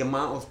imagine the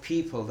amount of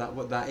people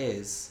what that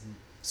is?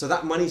 So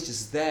that money's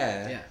just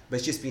there, but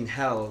it's just been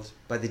held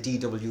by the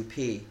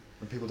DWP.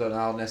 and people don't know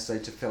how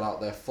necessarily to fill out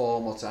their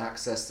form or to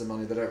access the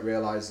money. They don't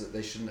realise that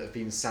they shouldn't have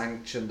been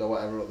sanctioned or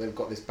whatever. Or they've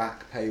got this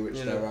back pay which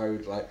they're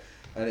owed, like,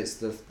 and it's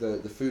the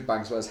food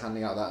banks, whereas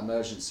handing out that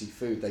emergency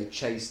food, they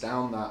chase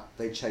down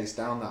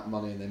that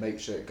money and they make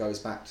sure it goes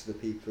back to the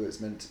people it's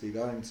meant to be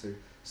going to.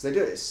 So they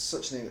do it. It's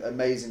such an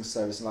amazing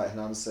service, and like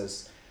Hannan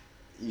says,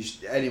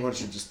 anyone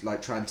should just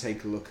like try and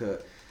take a look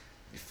at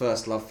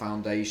First Love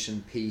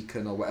Foundation,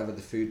 Pecan, or whatever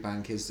the food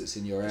bank is that's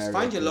in your area.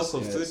 Find your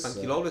local food bank.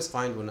 You'll always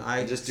find one.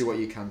 And just do what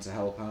you can to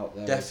help out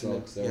there. Definitely,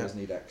 because they always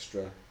need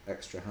extra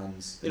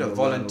hands.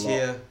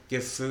 Volunteer,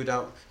 give food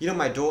out.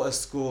 My daughter's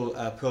school,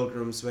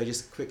 Pilgrims, where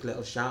just a quick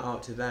little shout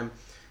out to them.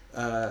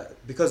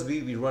 Because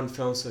we run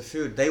Films for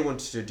Food, they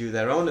wanted to do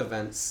their own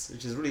events,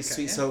 which is really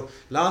sweet. Yeah. So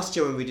last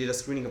year when we did a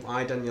screening of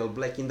I, Daniel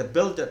Blake, in the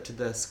build-up to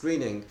the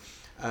screening,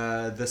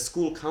 the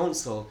school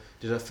council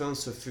did a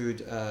Films for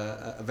Food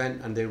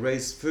event, and they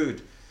raised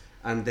food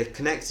and they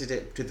connected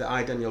it to the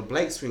I, Daniel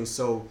Blake screening.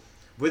 So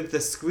with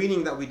the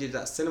screening that we did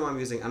at Cinema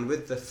Museum and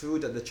with the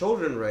food that the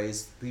children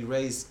raised, we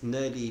raised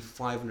nearly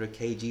 500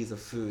 kgs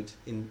of food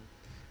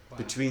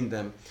between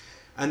them.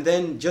 And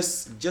then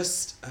just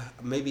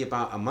maybe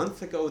about a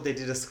month ago, they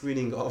did a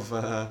screening of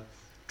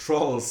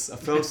Trolls, a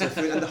Films for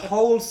Food, and the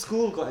whole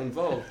school got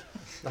involved.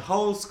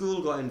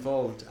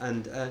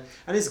 And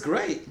it's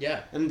great.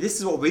 Yeah. And this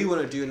is what we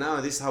want to do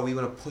now. This is how we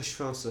want to push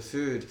Films for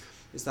Food.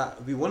 Is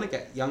that we want to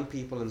get young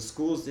people and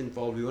schools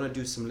involved. We want to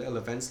do some little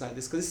events like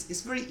this because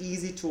it's very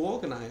easy to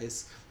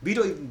organize. We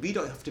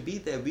don't have to be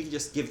there. We can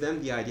just give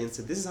them the idea and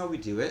say, this is how we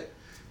do it.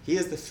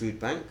 Here's the food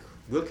bank.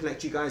 We'll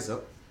connect you guys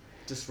up.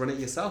 Just run it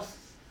yourself.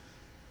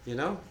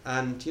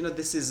 And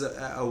this is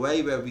a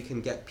way where we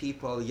can get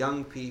people,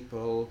 young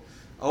people,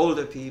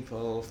 older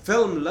people,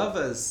 film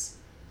lovers,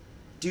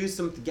 do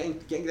something,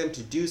 getting them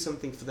to do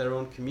something for their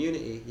own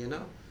community.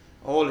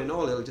 All in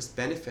all, it'll just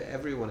benefit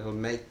everyone. It'll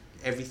make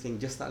everything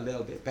just that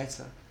little bit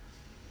better.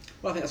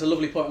 Well, I think that's a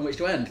lovely point on which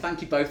to end.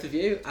 Thank you both of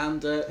you, and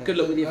good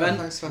luck with the event.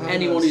 Thanks for having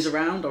Anyone us. who's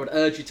around, I would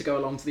urge you to go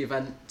along to the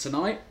event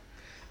tonight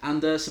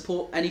and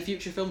support any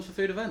future Films for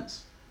Food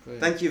events.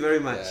 Brilliant. Thank you very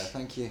much. Yeah,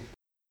 thank you.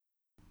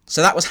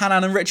 So that was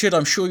Hannan and Richard.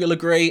 I'm sure you'll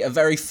agree, a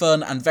very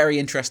fun and very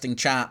interesting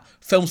chat.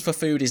 Films for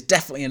Food is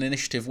definitely an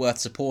initiative worth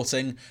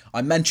supporting.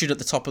 I mentioned at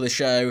the top of the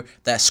show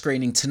their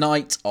screening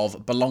tonight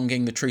of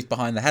Belonging, The Truth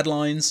Behind the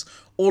Headlines.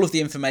 All of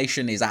the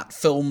information is at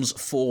Films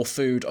for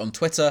Food on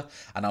Twitter,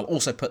 and I'll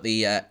also put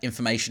the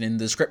information in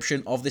the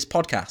description of this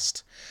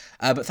podcast.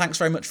 But thanks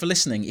very much for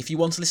listening. If you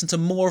want to listen to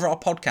more of our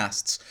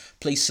podcasts,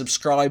 please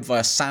subscribe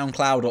via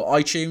SoundCloud or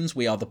iTunes.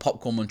 We are the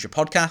Popcorn Muncher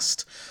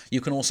Podcast.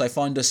 You can also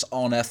find us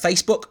on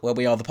Facebook, where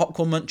we are the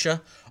Popcorn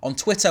Muncher, on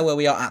Twitter, where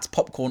we are at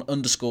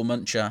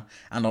popcorn_muncher,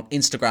 and on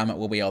Instagram,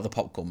 where we are the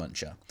Popcorn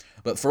Muncher.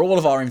 But for all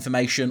of our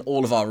information,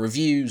 all of our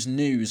reviews,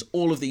 news,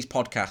 all of these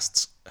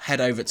podcasts, head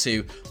over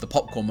to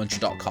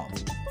thepopcornmuncher.com.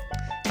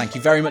 Thank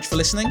you very much for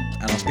listening,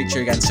 and I'll speak to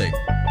you again soon.